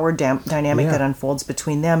the power dynamic that unfolds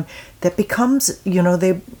between them that becomes,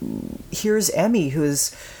 here's Emmy,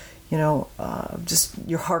 who's, just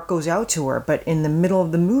your heart goes out to her. But in the middle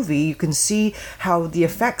of the movie, you can see how the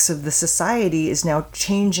effects of the society is now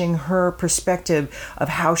changing her perspective of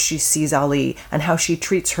how she sees Ali and how she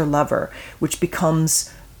treats her lover,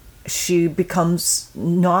 she becomes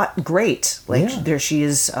not great. There she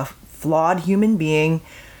is, a flawed human being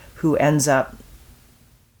who ends up,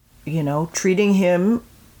 treating him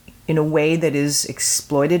in a way that is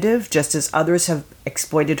exploitative, just as others have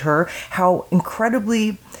exploited her. How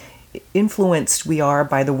incredibly influenced we are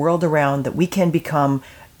by the world around, that we can become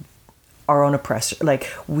our own oppressor.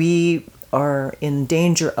 We are in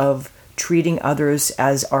danger of treating others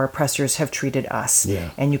as our oppressors have treated us.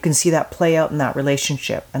 Yeah. And you can see that play out in that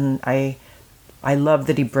relationship. And I love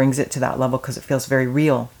that he brings it to that level, because it feels very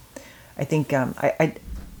real. I think, and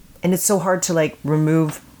it's so hard to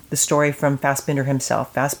remove the story from Fassbinder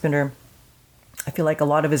himself. Fassbinder, I feel like a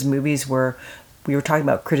lot of his movies we were talking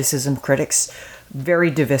about criticism, critics,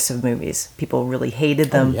 very divisive movies. People really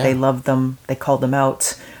hated them. They loved them. They called them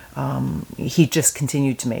out. He just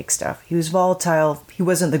continued to make stuff. He was volatile. He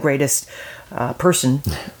wasn't the greatest person.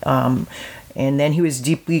 And then he was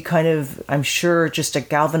deeply kind of, I'm sure, just a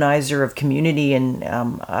galvanizer of community and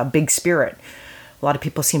a big spirit. A lot of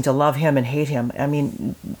people seem to love him and hate him. I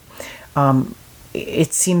mean,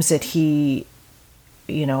 it seems that he,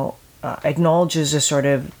 acknowledges a sort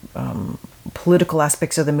of political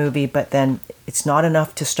aspects of the movie, but then it's not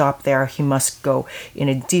enough to stop there. He must go in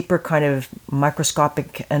a deeper kind of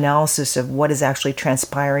microscopic analysis of what is actually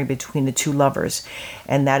transpiring between the two lovers,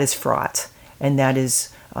 and that is fraught, and that is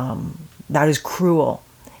cruel,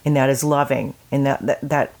 and that is loving, and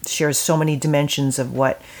that shares so many dimensions of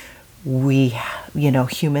what we,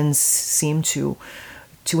 humans seem to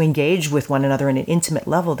engage with one another in an intimate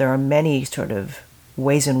level. There are many sort of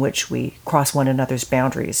ways in which we cross one another's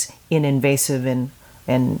boundaries in invasive and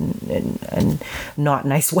and not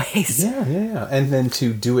nice ways. Yeah. And then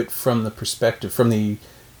to do it from the perspective, from the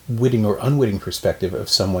witting or unwitting perspective of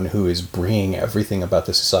someone who is bringing everything about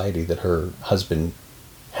the society that her husband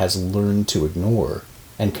has learned to ignore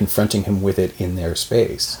and confronting him with it in their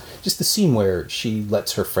space. Just the scene where she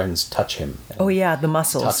lets her friends touch him. Oh yeah, the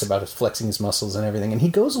muscles. Talks about flexing his muscles and everything. And he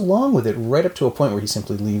goes along with it right up to a point where he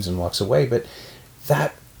simply leaves and walks away. But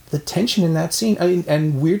the tension in that scene,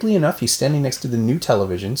 and weirdly enough, he's standing next to the new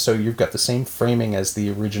television, so you've got the same framing as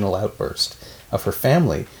the original outburst of her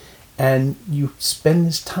family. And you spend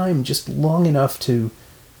this time just long enough to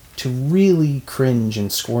really cringe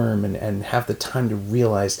and squirm and have the time to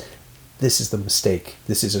realize this is the mistake.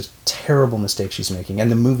 This is a terrible mistake she's making,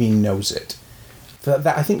 and the movie knows it.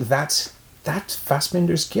 I think that's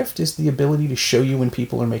Fassbinder's gift, is the ability to show you when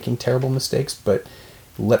people are making terrible mistakes, but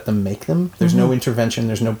let them make them. There's no intervention.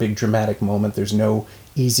 There's no big dramatic moment. There's no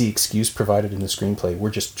easy excuse provided in the screenplay.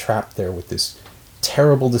 We're just trapped there with this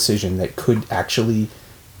terrible decision that could actually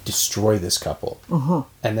destroy this couple.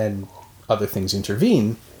 And then other things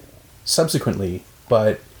intervene subsequently,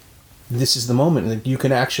 but this is the moment that you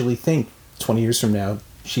can actually think 20 years from now,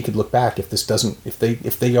 she could look back, if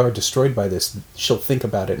they are destroyed by this, she'll think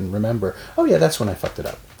about it and remember, oh yeah, that's when I fucked it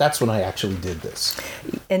up. That's when I actually did this.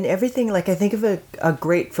 And everything, like, I think of a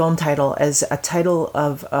great film title as a title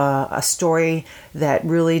of a story that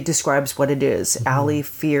really describes what it is. Ali,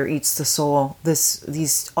 fear eats the soul.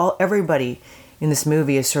 Everybody in this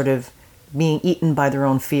movie is sort of being eaten by their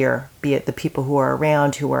own fear, be it the people who are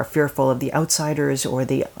around who are fearful of the outsiders or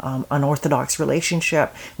the unorthodox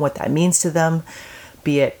relationship, what that means to them,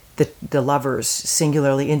 be it the lovers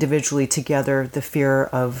singularly, individually, together, the fear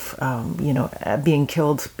of being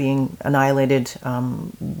killed, being annihilated,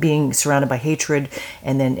 being surrounded by hatred,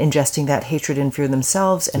 and then ingesting that hatred and fear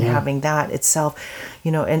themselves, and having that itself,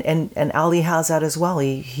 and Ali has that as well.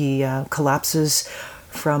 He collapses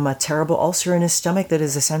from a terrible ulcer in his stomach that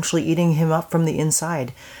is essentially eating him up from the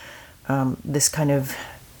inside. This kind of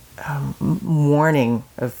warning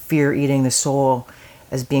of fear eating the soul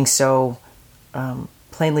as being so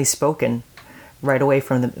plainly spoken right away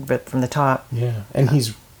from the top. Yeah, and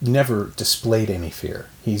he's never displayed any fear.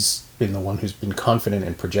 He's been the one who's been confident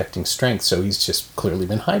and projecting strength, so he's just clearly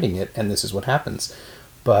been hiding it, and this is what happens.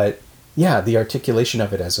 But yeah, the articulation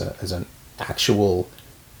of it as an actual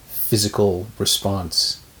physical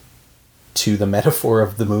response to the metaphor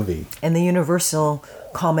of the movie. And the universal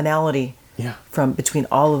commonality from between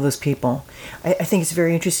all of those people. I think it's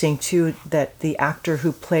very interesting, too, that the actor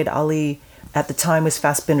who played Ali at the time was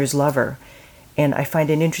Fassbinder's lover. And I find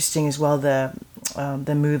it interesting as well, the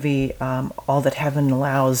movie All That Heaven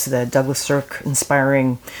Allows, the Douglas Sirk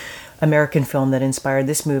inspiring American film that inspired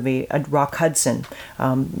this movie, Rock Hudson,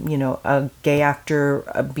 a gay actor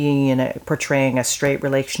portraying a straight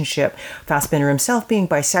relationship, Fassbinder himself being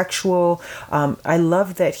bisexual. I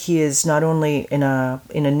love that he is not only in a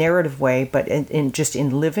narrative way, but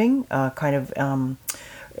in living,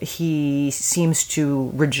 he seems to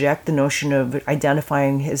reject the notion of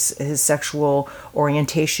identifying his sexual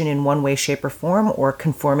orientation in one way, shape, or form, or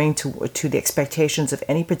conforming to the expectations of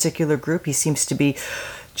any particular group. He seems to be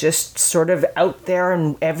just sort of out there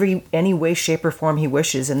in any way, shape, or form he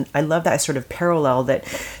wishes. And I love that sort of parallel that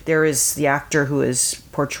there is the actor who is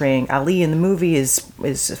portraying Ali in the movie is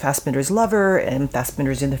Fassbinder's lover, and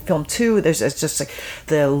Fassbinder's in the film too. It's just like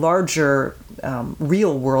the larger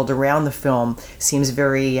real world around the film seems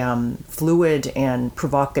very fluid and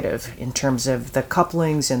provocative in terms of the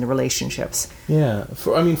couplings and the relationships. Yeah,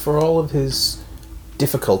 for all of his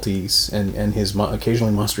difficulties and his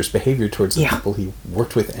occasionally monstrous behavior towards the people he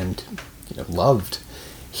worked with and loved,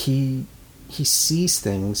 he sees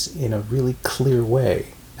things in a really clear way,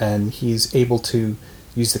 and he's able to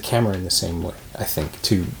use the camera in the same way, I think,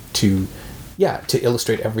 to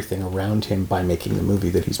illustrate everything around him by making the movie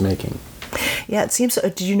that he's making. Yeah, it seems.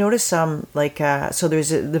 Did you notice so there's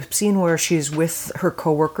the scene where she's with her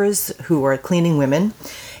coworkers who are cleaning women,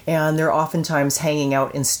 and they're oftentimes hanging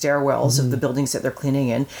out in stairwells of the buildings that they're cleaning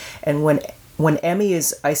in. And when Emmy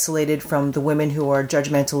is isolated from the women who are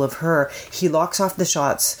judgmental of her, he locks off the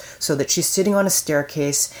shots so that she's sitting on a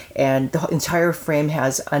staircase, and the entire frame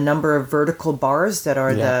has a number of vertical bars that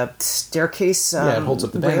are the staircase it holds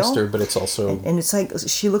up the banister, but it's also... And it's like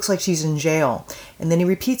she looks like she's in jail. And then he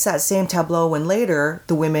repeats that same tableau when later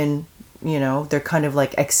the women... they're kind of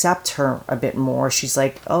like accept her a bit more. She's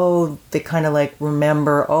like, oh, they kind of like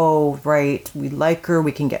remember, oh, right, we like her,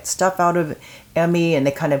 we can get stuff out of Emmy, and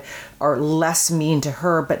they kind of are less mean to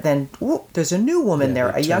her. But then there's a new woman there,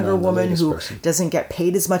 a younger woman who doesn't get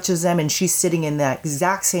paid as much as them, and she's sitting in that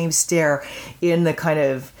exact same stair in the kind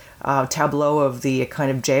of tableau of the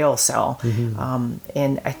kind of jail cell.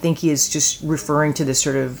 And I think he is just referring to this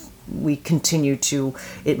sort of, we continue to,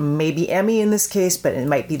 it may be Emmy in this case, but it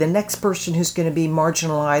might be the next person who's going to be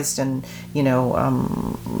marginalized and,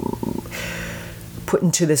 put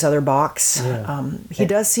into this other box. He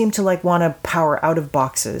does seem to want to power out of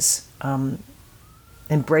boxes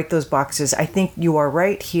and break those boxes. I think you are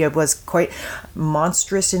right. He was quite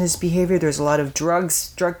monstrous in his behavior. There's a lot of drug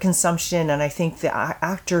consumption, and I think the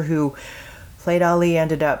actor who played Ali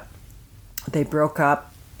they broke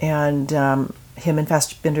up, and him and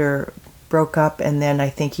Fassbinder broke up, and then I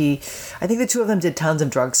think the two of them did tons of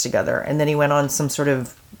drugs together, and then he went on some sort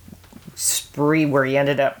of spree where he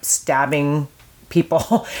ended up stabbing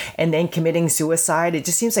people and then committing suicide. It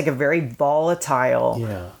just seems like a very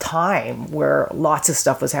volatile time where lots of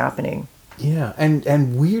stuff was happening. Yeah,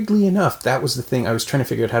 and weirdly enough, that was the thing. I was trying to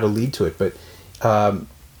figure out how to lead to it, but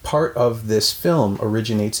part of this film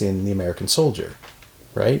originates in The American Soldier,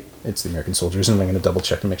 right? It's The American Soldier, and I'm going to double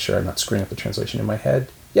check to make sure I'm not screwing up the translation in my head.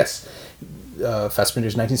 Yes.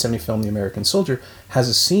 Fassbinder's 1970 film, The American Soldier, has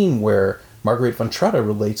a scene where Margaret von Trotta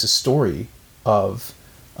relates a story of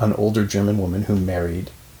an older German woman who married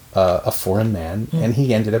a foreign man, and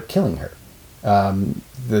he ended up killing her.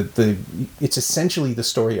 It's essentially the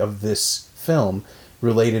story of this film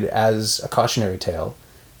related as a cautionary tale,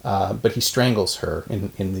 but he strangles her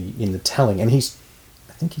in the telling, and I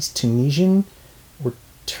think he's Tunisian or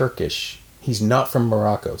Turkish. He's not from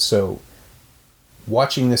Morocco, so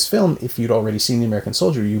watching this film, if you'd already seen The American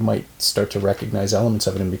Soldier, you might start to recognize elements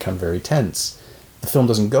of it and become very tense. The film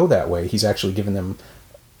doesn't go that way. He's actually given them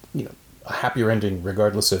a happier ending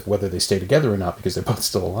regardless of whether they stay together or not, because they're both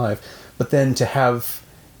still alive. But then to have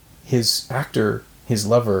his actor, his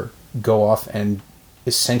lover, go off and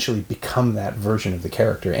essentially become that version of the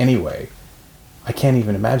character anyway, I can't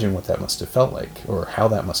even imagine what that must have felt like or how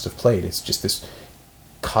that must have played. It's just this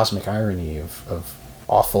cosmic irony of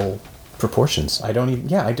awful proportions. I don't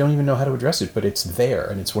even know how to address it, but it's there,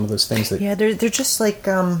 and it's one of those things that they're just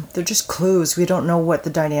they're just clues. We don't know what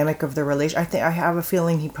the dynamic of the relation. I have a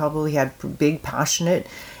feeling he probably had big, passionate,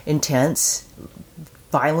 intense,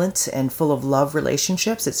 violent, and full of love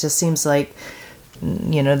relationships. It just seems like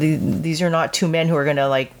these are not two men who are going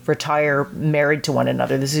to retire married to one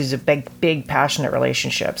another. This is a big passionate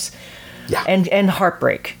relationships, and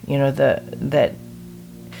heartbreak.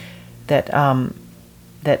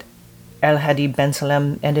 That El Hadi Ben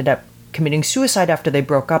Salem ended up committing suicide after they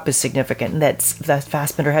broke up is significant. And that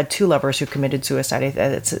Fassbinder had two lovers who committed suicide.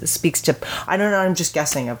 It speaks to, I don't know, I'm just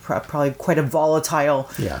guessing, probably quite a volatile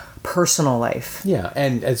personal life. Yeah,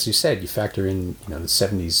 and as you said, you factor in the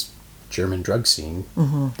 70s German drug scene,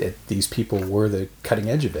 that these people were the cutting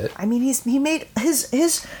edge of it. I mean, he made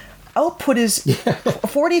his output is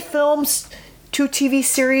 40 films, 2 TV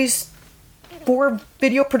series, 4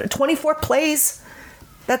 video, 24 plays.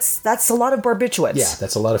 That's a lot of barbiturates. Yeah,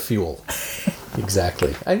 that's a lot of fuel.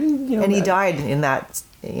 Exactly. And he died in that,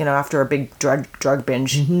 after a big drug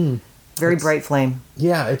binge. Very bright flame.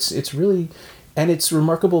 Yeah, it's really, and it's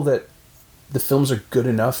remarkable that the films are good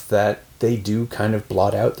enough that they do kind of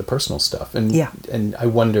blot out the personal stuff. And I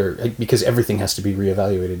wonder, because everything has to be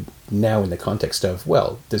reevaluated now in the context of,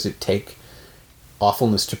 well, does it take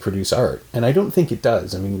awfulness to produce art? And I don't think it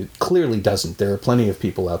does. I mean, it clearly doesn't. There are plenty of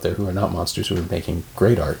people out there who are not monsters who are making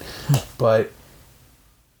great art. But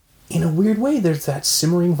in a weird way, there's that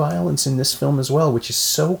simmering violence in this film as well, which is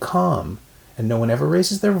so calm, and no one ever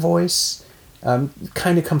raises their voice.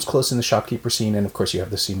 Kind of comes close in the shopkeeper scene, and of course you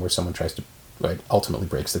have the scene where someone tries to, ultimately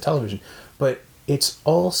breaks the television. But it's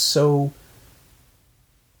all so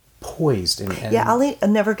poised and Ali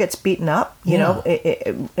never gets beaten up.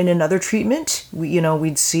 In another treatment,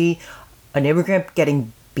 we'd see an immigrant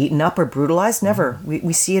getting beaten up or brutalized. Never.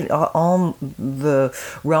 We see it all in the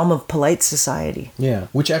realm of polite society. Yeah,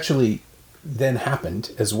 which actually then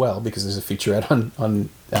happened as well, because there's a featurette on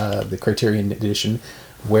the Criterion edition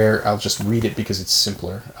where I'll just read it because it's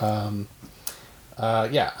simpler.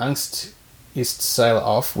 Angst ist Seile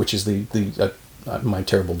auf, which is the my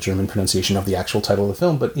terrible German pronunciation of the actual title of the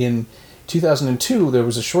film. But in 2002, there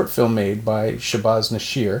was a short film made by Shabazz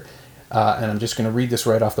Nashir, and I'm just going to read this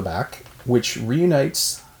right off the back, which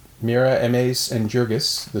reunites Mira, Emes, and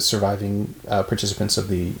Jurgis, the surviving participants of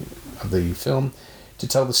the film, to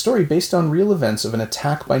tell the story based on real events of an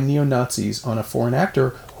attack by neo-Nazis on a foreign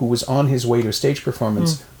actor who was on his way to a stage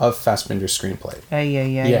performance of Fassbinder's screenplay.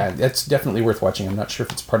 Yeah, that's definitely worth watching. I'm not sure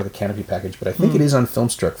if it's part of the Canopy package, but I think it is on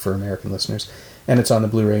Filmstruck for American listeners, and it's on the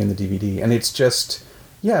Blu-ray and the DVD. And it's just,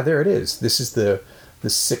 there it is. This is the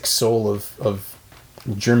sick soul of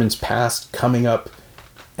German's past coming up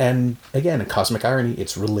And again, a cosmic irony,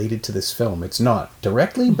 it's related to this film. It's not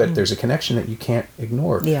directly, but there's a connection that you can't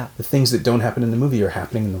ignore. Yeah. The things that don't happen in the movie are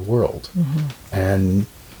happening in the world. And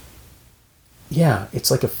yeah, it's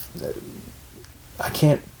like I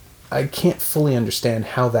can't fully understand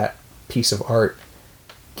how that piece of art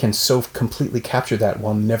can so completely capture that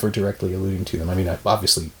while never directly alluding to them. I mean,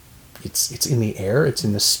 obviously, it's in the air, it's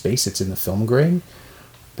in the space, it's in the film grain,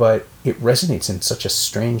 but it resonates in such a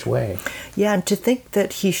strange way. Yeah, and to think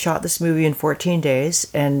that he shot this movie in 14 days,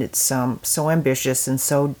 and it's so ambitious and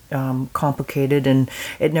so complicated, and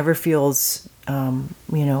it never feels,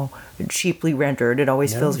 cheaply rendered. It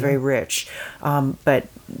always feels very rich. But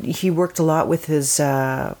he worked a lot with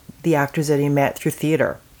the actors that he met through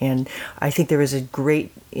theater. And I think there is a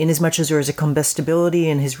great, in as much as there is a combustibility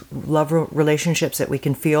in his love relationships that we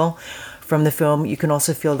can feel from the film, you can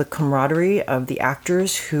also feel the camaraderie of the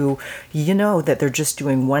actors who, that they're just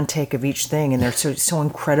doing one take of each thing, and they're so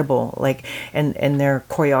incredible. Like, and their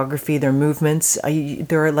choreography, their movements,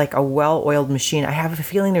 they're like a well-oiled machine. I get the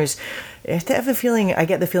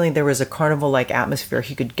feeling there was a carnival-like atmosphere.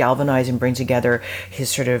 He could galvanize and bring together his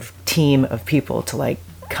sort of team of people to like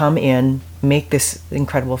come in, make this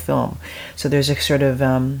incredible film. So there's a sort of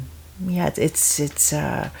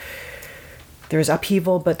there's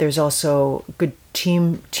upheaval, but there's also good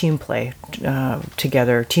team play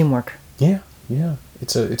together, teamwork. Yeah.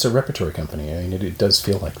 It's a repertory company. I mean, it does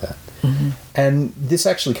feel like that. And this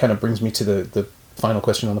actually kind of brings me to the final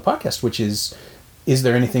question on the podcast, which is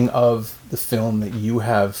there anything of the film that you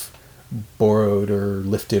have borrowed or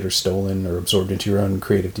lifted or stolen or absorbed into your own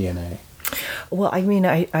creative DNA? Well, I mean,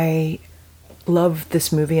 I love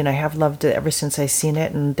this movie, and I have loved it ever since I've seen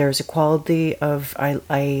it. And there's a quality of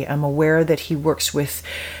I am aware that he works with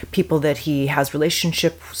people that he has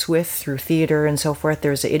relationships with through theater and so forth.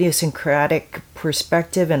 There's an idiosyncratic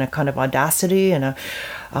perspective and a kind of audacity and a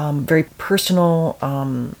very personal,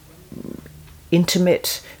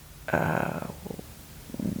 intimate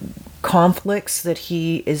conflicts that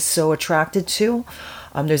he is so attracted to.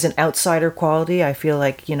 There's an outsider quality. I feel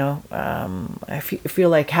like, I feel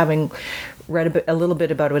like having read a little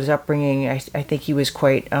bit about his upbringing, I think he was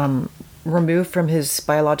quite removed from his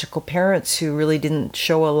biological parents, who really didn't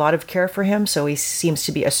show a lot of care for him. So he seems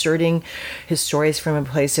to be asserting his stories from a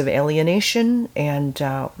place of alienation and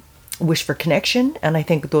wish for connection. And I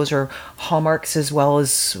think those are hallmarks as well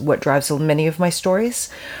as what drives many of my stories.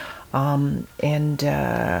 I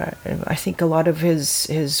think a lot of his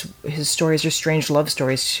stories are strange love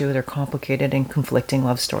stories too. They're complicated and conflicting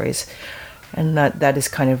love stories, and that is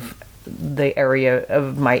kind of the area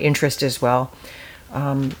of my interest as well.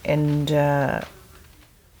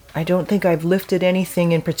 I don't think I've lifted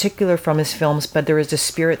anything in particular from his films, but there is a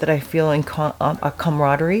spirit that I feel in a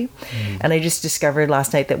camaraderie. And I just discovered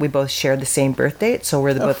last night that we both share the same birth date, so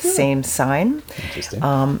we're both the same sign. Interesting.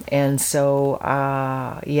 And so,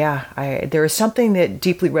 there is something that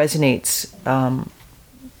deeply resonates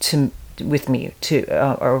with me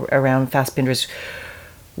around Fassbinder's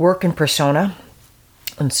work and persona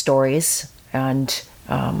and stories and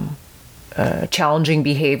challenging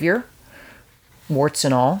behavior, warts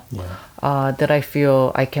and all, that I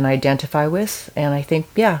feel I can identify with. And I think,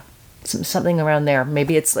 something around there.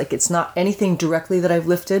 Maybe it's not anything directly that I've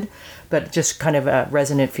lifted, but just kind of a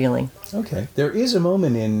resonant feeling. Okay. There is a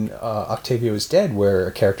moment in Octavio is Dead where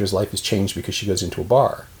a character's life is changed because she goes into a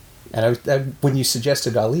bar. And when you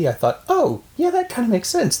suggested Ali, I thought, oh, yeah, that kind of makes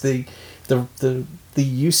sense. The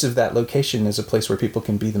use of that location as a place where people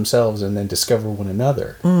can be themselves and then discover one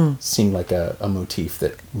another seemed like a motif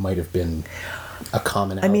that might have been a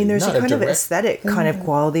commonality. I mean, there's not a kind direct of aesthetic kind of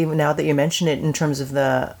quality now that you mention it in terms of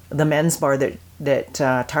the men's bar that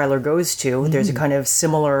Tyler goes to. There's a kind of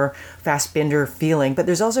similar Fassbinder feeling, but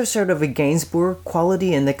there's also sort of a Gainsbourg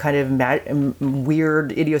quality in the kind of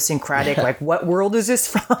weird, idiosyncratic, like, what world is this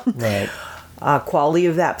from? Right. Quality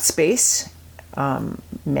of that space,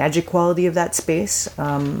 magic quality of that space,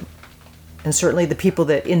 and certainly the people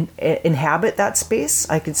that inhabit that space,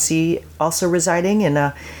 I could see also residing in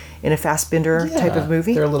a Fassbinder type of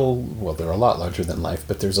movie. They're a lot larger than life,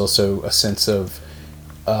 but there's also a sense of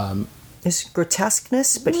It's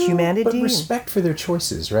grotesqueness, but humanity. But respect for their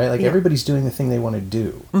choices, right? Like, everybody's doing the thing they want to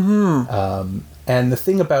do. And the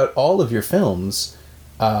thing about all of your films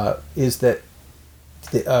is that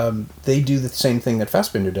they do the same thing that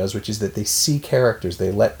Fassbinder does, which is that they see characters,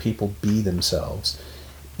 they let people be themselves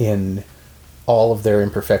in all of their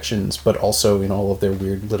imperfections, but also in all of their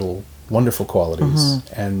weird little wonderful qualities.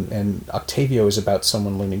 And Octavio is about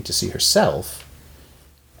someone learning to see herself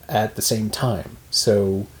at the same time.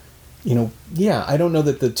 So Yeah, I don't know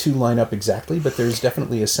that the two line up exactly, but there's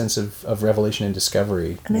definitely a sense of revelation and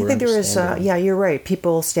discovery. And I think there is, you're right.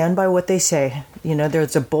 People stand by what they say.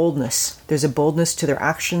 There's a boldness. There's a boldness to their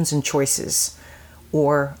actions and choices,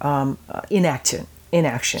 or inaction.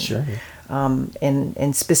 Sure. Yeah.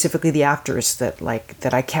 And specifically the actors that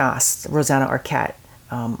I cast, Rosanna Arquette,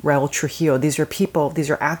 Raul Trujillo. These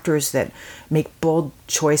are actors that make bold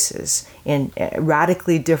choices and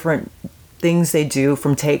radically different things they do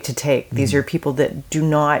from take to take. These are people that do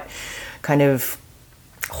not kind of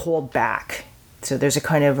hold back. So there's a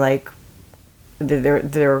kind of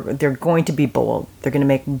they're going to be bold. They're going to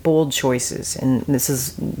make bold choices, and this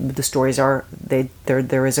is the stories are.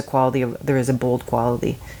 There is a bold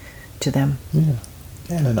quality to them. Yeah,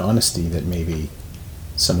 and an honesty that maybe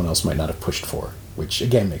someone else might not have pushed for, which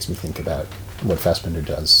again makes me think about what Fassbinder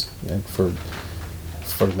does. For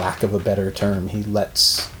lack of a better term, he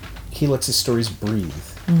lets his stories breathe,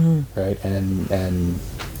 right? And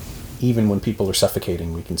even when people are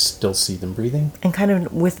suffocating, we can still see them breathing. And kind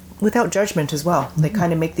of without judgment as well. They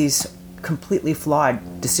kind of make these completely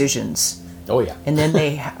flawed decisions. Oh, yeah. And then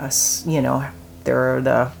there are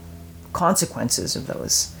the consequences of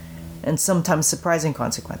those. And sometimes surprising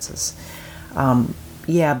consequences.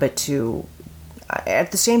 But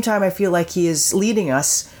at the same time, I feel like he is leading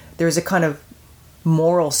us. There's a kind of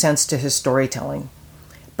moral sense to his storytelling.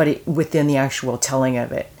 But within the actual telling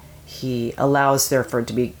of it, he allows there for it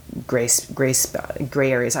to be gray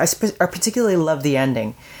areas. I particularly love the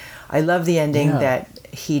ending. I love the ending that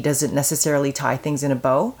he doesn't necessarily tie things in a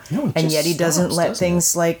bow, and yet he doesn't let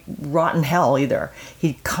things rot in hell either.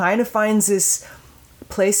 He kind of finds this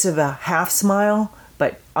place of a half smile,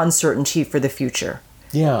 but uncertainty for the future.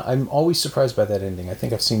 Yeah, I'm always surprised by that ending. I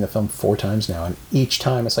think I've seen the film 4 times now, and each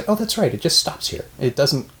time it's like, oh, that's right, it just stops here. It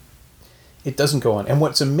doesn't go on. And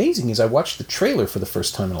what's amazing is I watched the trailer for the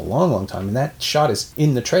first time in a long, long time, and that shot is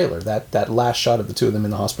in the trailer, that last shot of the two of them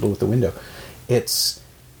in the hospital with the window. It's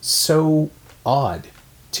so odd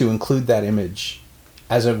to include that image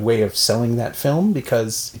as a way of selling that film,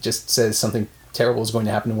 because it just says something terrible is going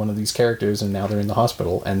to happen to one of these characters, and now they're in the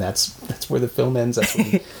hospital, and that's where the film ends. That's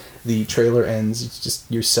where the trailer ends. It's just,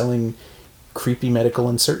 you're selling creepy medical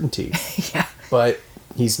uncertainty. Yeah. But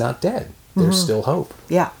he's not dead. There's still hope.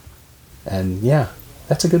 Yeah. And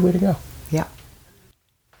that's a good way to go. Yeah.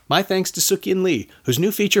 My thanks to Suk-Yin Lee, whose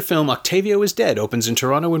new feature film Octavio is Dead opens in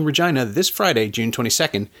Toronto and Regina this Friday, June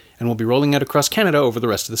 22nd, and will be rolling out across Canada over the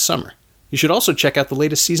rest of the summer. You should also check out the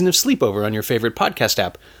latest season of Sleepover on your favorite podcast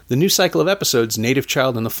app. The new cycle of episodes, Native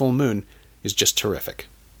Child and the Full Moon, is just terrific.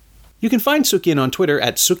 You can find Suk-Yin on Twitter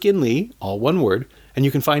at Suk-Yin Lee, all one word, and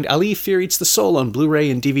you can find Ali Fear Eats the Soul on Blu-ray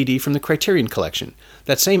and DVD from the Criterion Collection.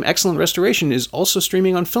 That same excellent restoration is also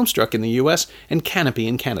streaming on Filmstruck in the US and Canopy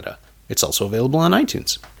in Canada. It's also available on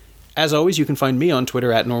iTunes. As always, you can find me on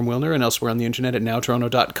Twitter at Norm Wilner and elsewhere on the internet at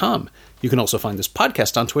nowtoronto.com. You can also find this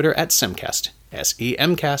podcast on Twitter at Semcast,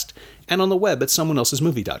 S-E-M-Cast, and on the web at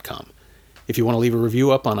someoneelsesmovie.com. If you want to leave a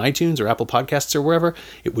review up on iTunes or Apple Podcasts or wherever,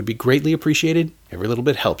 it would be greatly appreciated. Every little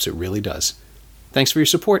bit helps, it really does. Thanks for your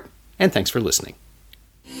support, and thanks for listening.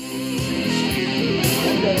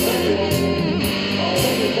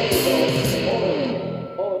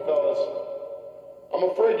 I'm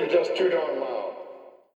afraid you're just too darn loud.